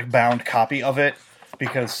hardbound copy of it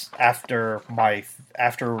because after I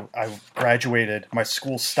graduated, my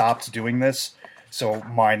school stopped doing this. So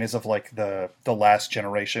mine is of like the last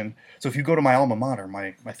generation. So if you go to my alma mater,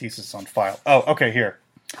 my thesis is on file. Oh, okay, here.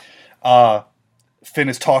 Finn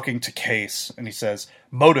is talking to Case, and he says,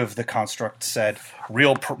 "Motive," the construct said.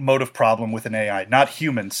 "Real motive problem with an AI. Not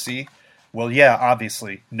human, see?" "Well, yeah,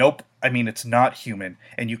 obviously." "Nope. I mean, it's not human,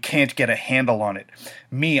 and you can't get a handle on it.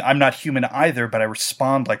 Me, I'm not human either, but I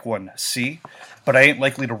respond like one, see? But I ain't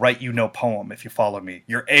likely to write you no poem, if you follow me.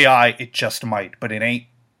 Your AI, it just might, but it ain't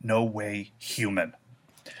no way human."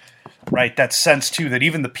 Right? That sense, too, that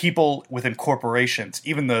even the people within corporations,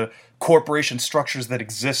 even the corporation structures that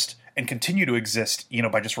exist and continue to exist,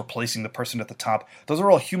 by just replacing the person at the top, those are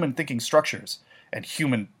all human thinking structures and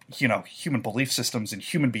human belief systems and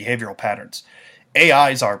human behavioral patterns.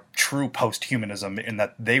 AIs are true post-humanism in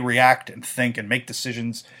that they react and think and make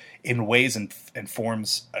decisions in ways and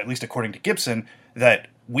forms, at least according to Gibson, that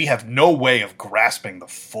we have no way of grasping the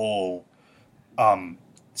full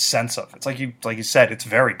sense of. It's like you said, it's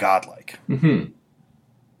very godlike. Mm-hmm.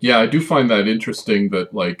 Yeah, I do find that interesting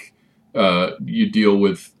that you deal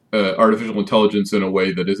with artificial intelligence in a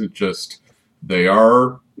way that isn't just they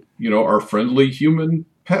are, our friendly human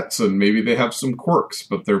pets, and maybe they have some quirks,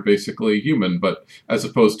 but they're basically human. But as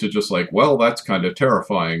opposed to just that's kind of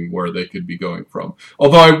terrifying where they could be going from.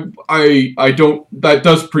 Although I don't, that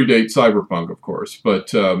does predate cyberpunk, of course,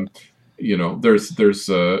 but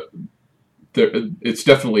it's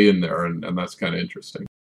definitely in there, and that's kind of interesting.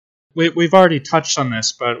 We've already touched on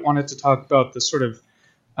this, but wanted to talk about the sort of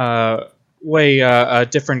way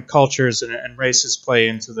different cultures and races play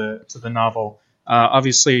into the novel.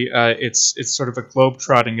 Obviously, it's sort of a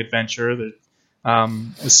globe-trotting adventure that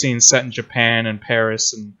was seen set in Japan and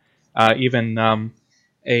Paris, and even a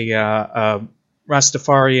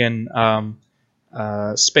Rastafarian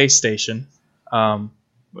space station,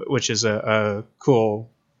 which is a cool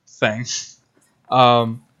thing.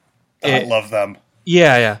 I love them.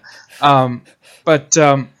 Yeah. But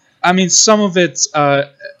I mean, some of it's there's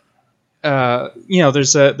a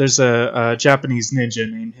Japanese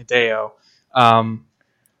ninja named Hideo.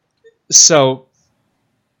 So,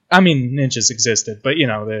 I mean, ninjas existed, but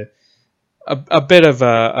a bit of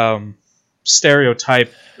a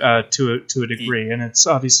stereotype to a degree, and it's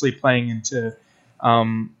obviously playing into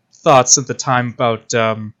thoughts at the time about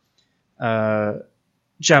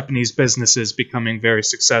Japanese businesses becoming very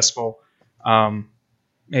successful.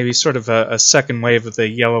 Maybe sort of a second wave of the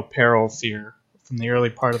yellow peril fear from the early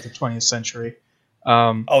part of the 20th century.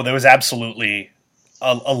 There was absolutely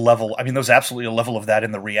a level. I mean, there was absolutely a level of that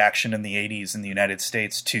in the reaction in the 80s in the United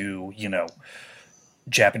States to,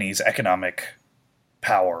 Japanese economic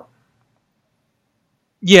power.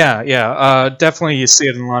 Yeah. Definitely you see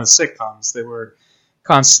it in a lot of sitcoms. They were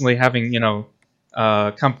constantly having,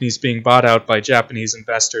 companies being bought out by Japanese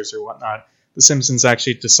investors or whatnot. The Simpsons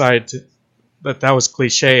actually decided that was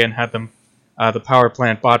cliche and had them the power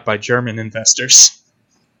plant bought by German investors.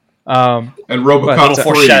 And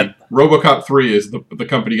RoboCop 3 is the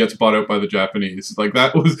company gets bought out by the Japanese. Like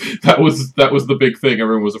that was the big thing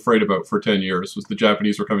everyone was afraid about for 10 years was the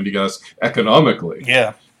Japanese were coming to get us economically.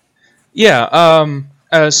 Yeah. Yeah.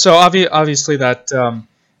 So obviously that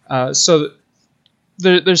so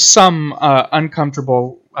there's some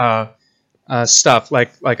uncomfortable stuff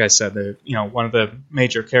like I said, one of the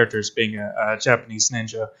major characters being a Japanese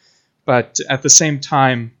ninja, but at the same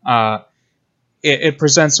time it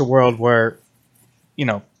presents a world where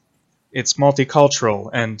it's multicultural,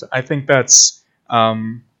 and I think that's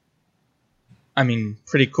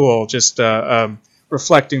pretty cool, just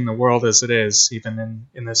reflecting the world as it is even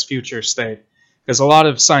in this future state, because a lot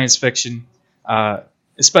of science fiction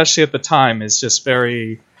especially at the time is just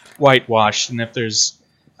very whitewashed, and if there's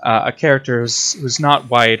a character who's not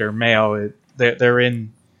white or male, they're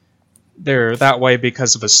that way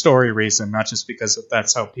because of a story reason, not just because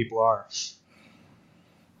that's how people are.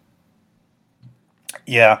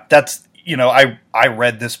 Yeah, that's, I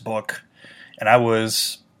read this book, and I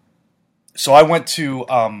went to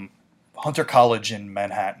Hunter College in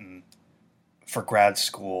Manhattan for grad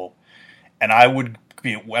school, and I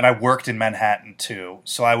worked in Manhattan too,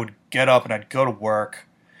 so I would get up and I'd go to work,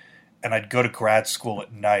 and I'd go to grad school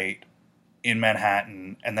at night in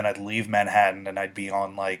Manhattan, and then I'd leave Manhattan, and I'd be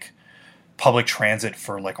on, like, public transit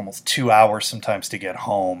for, like, almost 2 hours sometimes to get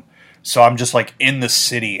home. So I'm just, like, in the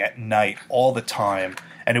city at night all the time,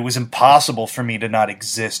 and it was impossible for me to not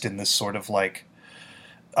exist in this sort of, like,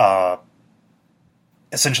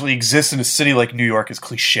 essentially exist in a city like New York, as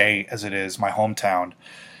cliche as it is, my hometown,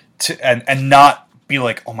 and not be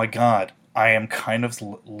like, oh my god, I am kind of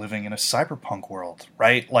living in a cyberpunk world,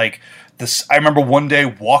 right? Like, this, I remember one day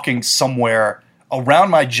walking somewhere around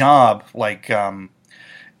my job, like, and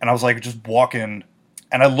I was, like, just walking,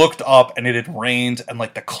 and I looked up, and it had rained, and,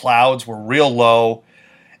 like, the clouds were real low,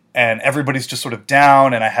 and everybody's just sort of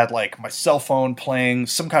down, and I had, like, my cell phone playing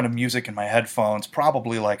some kind of music in my headphones,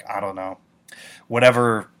 probably, like, I don't know,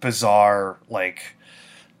 whatever bizarre, like,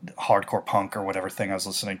 hardcore punk or whatever thing I was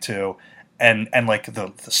listening to, and like, the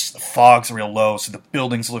fog's real low, so the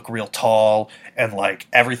buildings look real tall, and, like,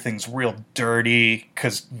 everything's real dirty,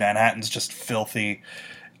 because Manhattan's just filthy,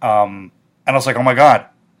 and I was like, oh my god,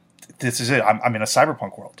 this is it. I'm in a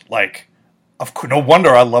cyberpunk world. Like, no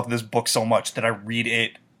wonder I love this book so much that I read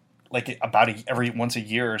it like about every once a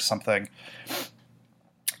year or something.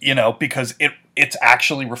 Because it's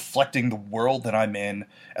actually reflecting the world that I'm in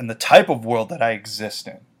and the type of world that I exist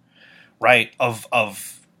in, right? Of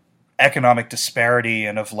economic disparity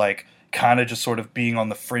and of, like, kind of just sort of being on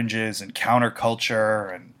the fringes and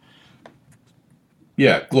counterculture and.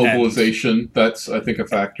 Yeah, globalization, that's, I think, a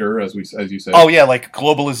factor, as you said. Oh, yeah, like,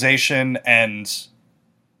 globalization and,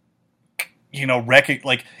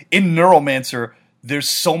 like, in Neuromancer, there's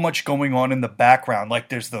so much going on in the background. Like,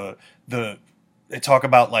 there's they talk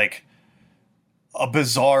about, like, a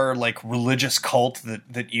bizarre, like, religious cult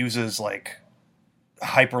that uses, like,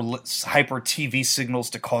 hyper TV signals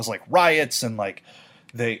to cause, like, riots, and, like,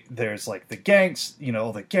 there's, like, the gangs,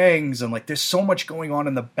 the gangs, and, like, there's so much going on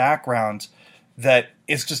in the background that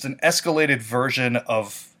is just an escalated version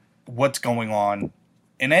of what's going on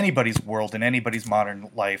in anybody's world, in anybody's modern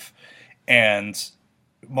life. And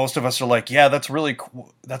most of us are like, yeah, that's really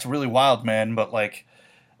wild, man. But, like,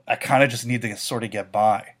 I kind of just need to sort of get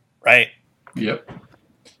by. Right. Yep.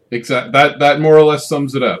 Exactly. That more or less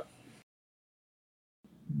sums it up.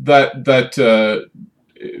 The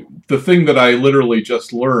thing that I literally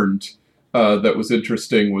just learned, that was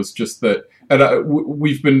interesting was just that, and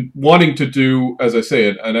we've been wanting to do, as I say,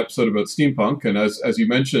 an episode about steampunk, and as you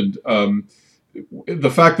mentioned,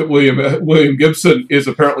 the fact that William Gibson is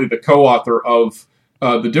apparently the co-author of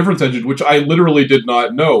the Difference Engine, which I literally did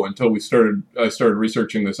not know until I started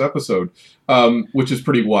researching this episode, which is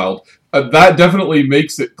pretty wild. That definitely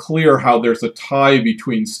makes it clear how there's a tie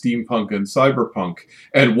between steampunk and cyberpunk,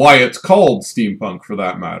 and why it's called steampunk, for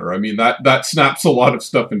that matter. I mean, that snaps a lot of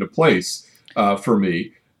stuff into place for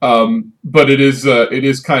me. But it is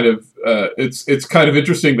kind of it's kind of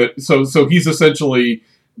interesting that so he's essentially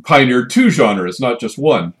pioneered two genres, not just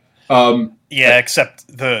one. Yeah,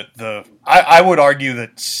 except the I would argue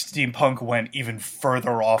that steampunk went even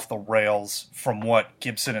further off the rails from what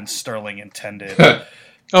Gibson and Sterling intended.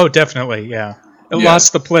 Oh, definitely, yeah. It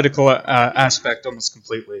lost the political aspect almost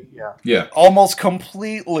completely, yeah. Yeah. Almost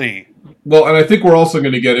completely. Well, and I think we're also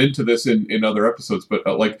going to get into this in other episodes, but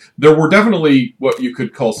there were definitely what you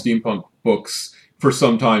could call steampunk books for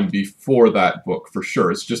some time before that book, for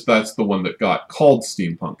sure. It's just that's the one that got called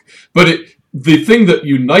steampunk. But the thing that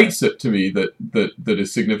unites it to me that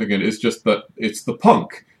is significant is just that it's the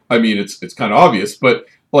punk. I mean, it's kind of obvious, but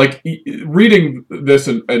like reading this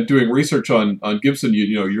and doing research on Gibson,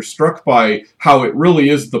 you're struck by how it really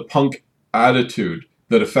is the punk attitude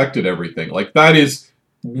that affected everything. Like that is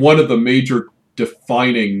one of the major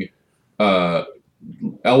defining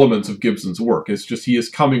elements of Gibson's work. It's just he is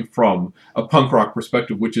coming from a punk rock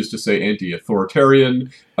perspective, which is to say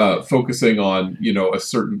anti-authoritarian, focusing on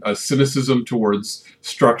a cynicism towards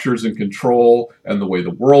structures and control and the way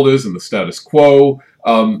the world is and the status quo.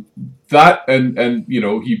 That and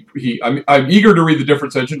I'm eager to read The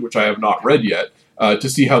Difference Engine, which I have not read yet, to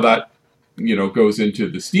see how that goes into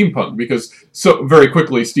the steampunk, because so very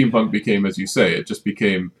quickly steampunk became, as you say, it just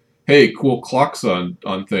became, hey, cool clocks on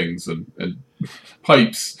things and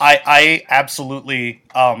pipes. I absolutely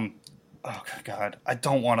oh god, I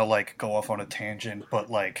don't want to go off on a tangent, but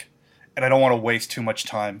and I don't want to waste too much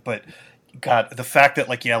time, but God, the fact that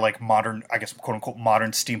modern, I guess quote unquote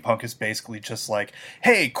modern steampunk is basically just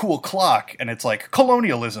hey, cool clock, and it's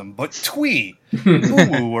colonialism but twee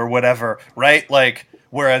ooh, or whatever, right?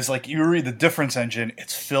 Whereas you read The Difference Engine,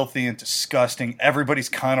 it's filthy and disgusting. Everybody's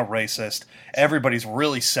kind of racist. Everybody's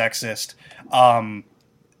really sexist.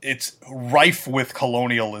 It's rife with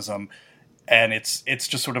colonialism, and it's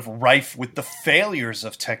just sort of rife with the failures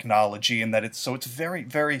of technology, and that it's very,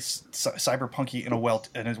 very cyberpunky in a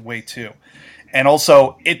way too. And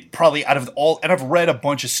also, it probably and I've read a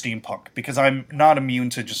bunch of steampunk because I'm not immune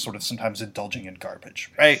to just sort of sometimes indulging in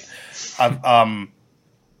garbage, right?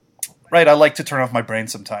 Right, I like to turn off my brain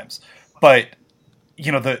sometimes, but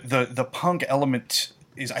the punk element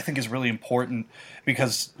I think is really important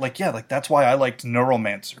because that's why I liked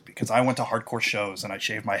Neuromancer, because I went to hardcore shows and I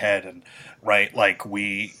shaved my head, and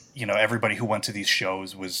everybody who went to these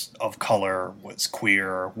shows was of color, was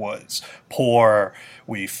queer, was poor.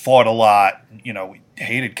 We fought a lot, we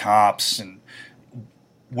hated cops, and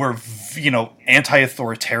we're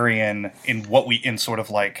anti-authoritarian in what we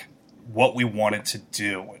wanted to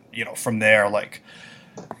do. From there,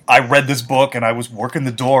 I read this book and I was working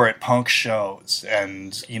the door at punk shows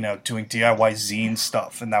and, doing DIY zine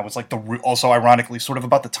stuff. And that was also ironically sort of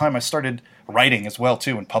about the time I started writing as well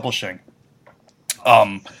too, and publishing.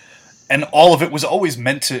 And all of it was always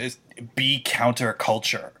meant to be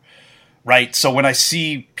counterculture, right? So when I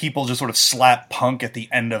see people just sort of slap punk at the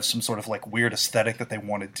end of some sort of weird aesthetic that they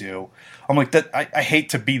want to do, I'm I hate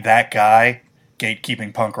to be that guy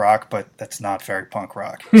gatekeeping punk rock, but that's not very punk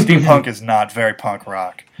rock. Steampunk is not very punk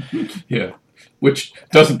rock. Yeah. Which,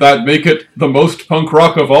 doesn't that make it the most punk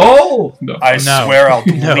rock of all? No. I swear I'll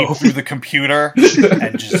leap through the computer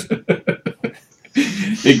and just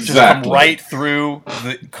exactly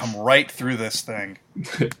come right through this thing.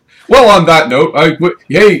 Well, on that note,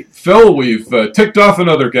 hey, Phil, we've ticked off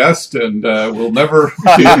another guest, and we'll never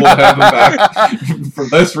be able to have him back for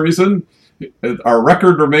this reason. Our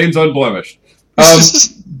record remains unblemished.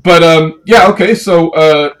 Okay.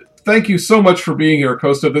 So, thank you so much for being here,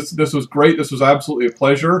 Costa. This was great. This was absolutely a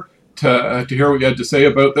pleasure to hear what you had to say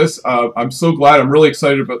about this. I'm so glad. I'm really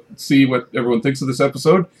excited to see what everyone thinks of this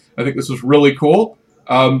episode. I think this was really cool.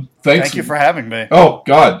 Thanks. Thank you for having me. Oh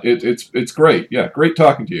God, it's great. Yeah, great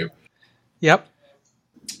talking to you. Yep.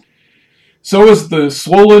 So as the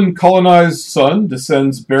swollen, colonized sun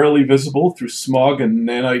descends barely visible through smog and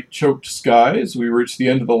nanite-choked skies, we reach the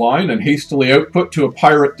end of the line and hastily output to a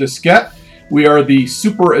pirate diskette. We are the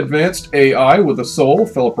super advanced AI with a soul,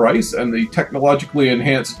 Philip Rice, and the technologically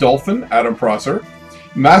enhanced dolphin, Adam Prosser.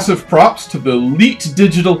 Massive props to the elite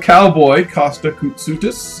digital cowboy, Costa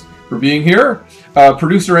Koutsoutis, for being here.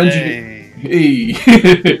 Producer engineer... Hey.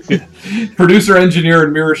 Producer, engineer,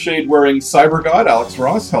 and mirror shade wearing cyber god Alex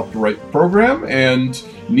Ross helped write the program, and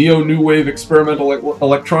neo new wave experimental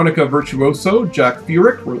electronica virtuoso Jack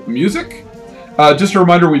Furyk wrote the music. Just a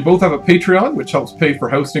reminder, we both have a Patreon, which helps pay for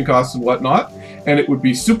hosting costs and whatnot, and it would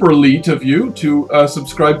be super elite of you to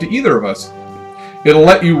subscribe to either of us. It'll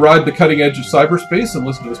let you ride the cutting edge of cyberspace and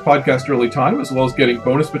listen to this podcast early time, as well as getting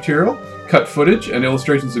bonus material, cut footage, and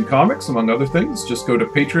illustrations and comics, among other things. Just go to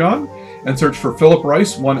Patreon and search for Philip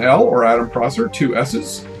Rice, 1L, or Adam Prosser, 2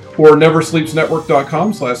 S's, or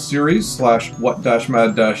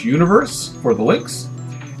neversleepsnetwork.com/series/what-mad-universe for the links.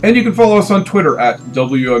 And you can follow us on Twitter at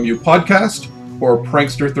WMU Podcast, or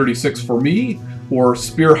Prankster36 for me, or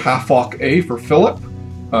Spear Halfhawk A for Philip.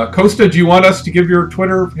 Costa, do you want us to give your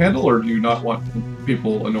Twitter handle, or do you not want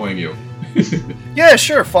people annoying you? Yeah,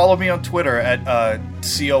 sure. Follow me on Twitter at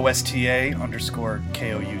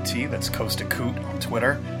COSTA_KOUT. That's Costa Coot on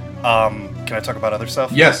Twitter. Can I talk about other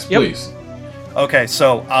stuff? Yes, please. Okay,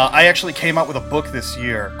 so I actually came out with a book this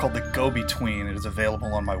year called The Go-Between. It is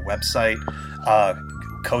available on my website,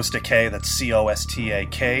 CostaK, that's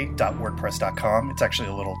COSTAK.wordpress.com. It's actually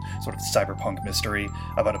a little sort of cyberpunk mystery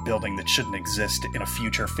about a building that shouldn't exist in a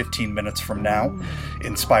future 15 minutes from now,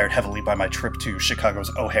 inspired heavily by my trip to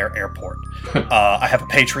Chicago's O'Hare Airport. I have a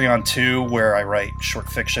Patreon, too, where I write short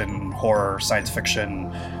fiction, horror, science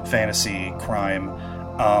fiction, fantasy, crime.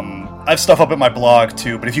 I have stuff up at my blog,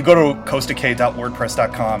 too, but if you go to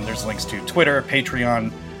CostaK.wordpress.com, there's links to Twitter,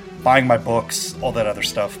 Patreon, buying my books, all that other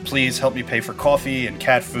stuff. Please help me pay for coffee and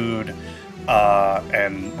cat food,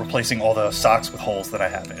 and replacing all the socks with holes that I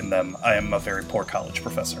have in them. I am a very poor college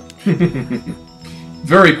professor.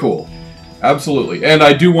 Very cool. Absolutely. And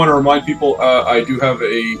I do want to remind people, I do have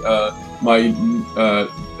my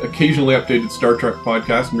occasionally updated Star Trek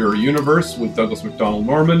podcast, Mirror Universe, with Douglas MacDonald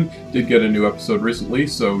Norman. Did get a new episode recently,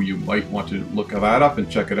 so you might want to look that up and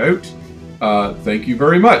check it out. Thank you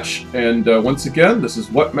very much. And once again, this is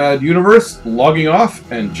What Mad Universe, logging off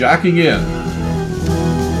and jacking in.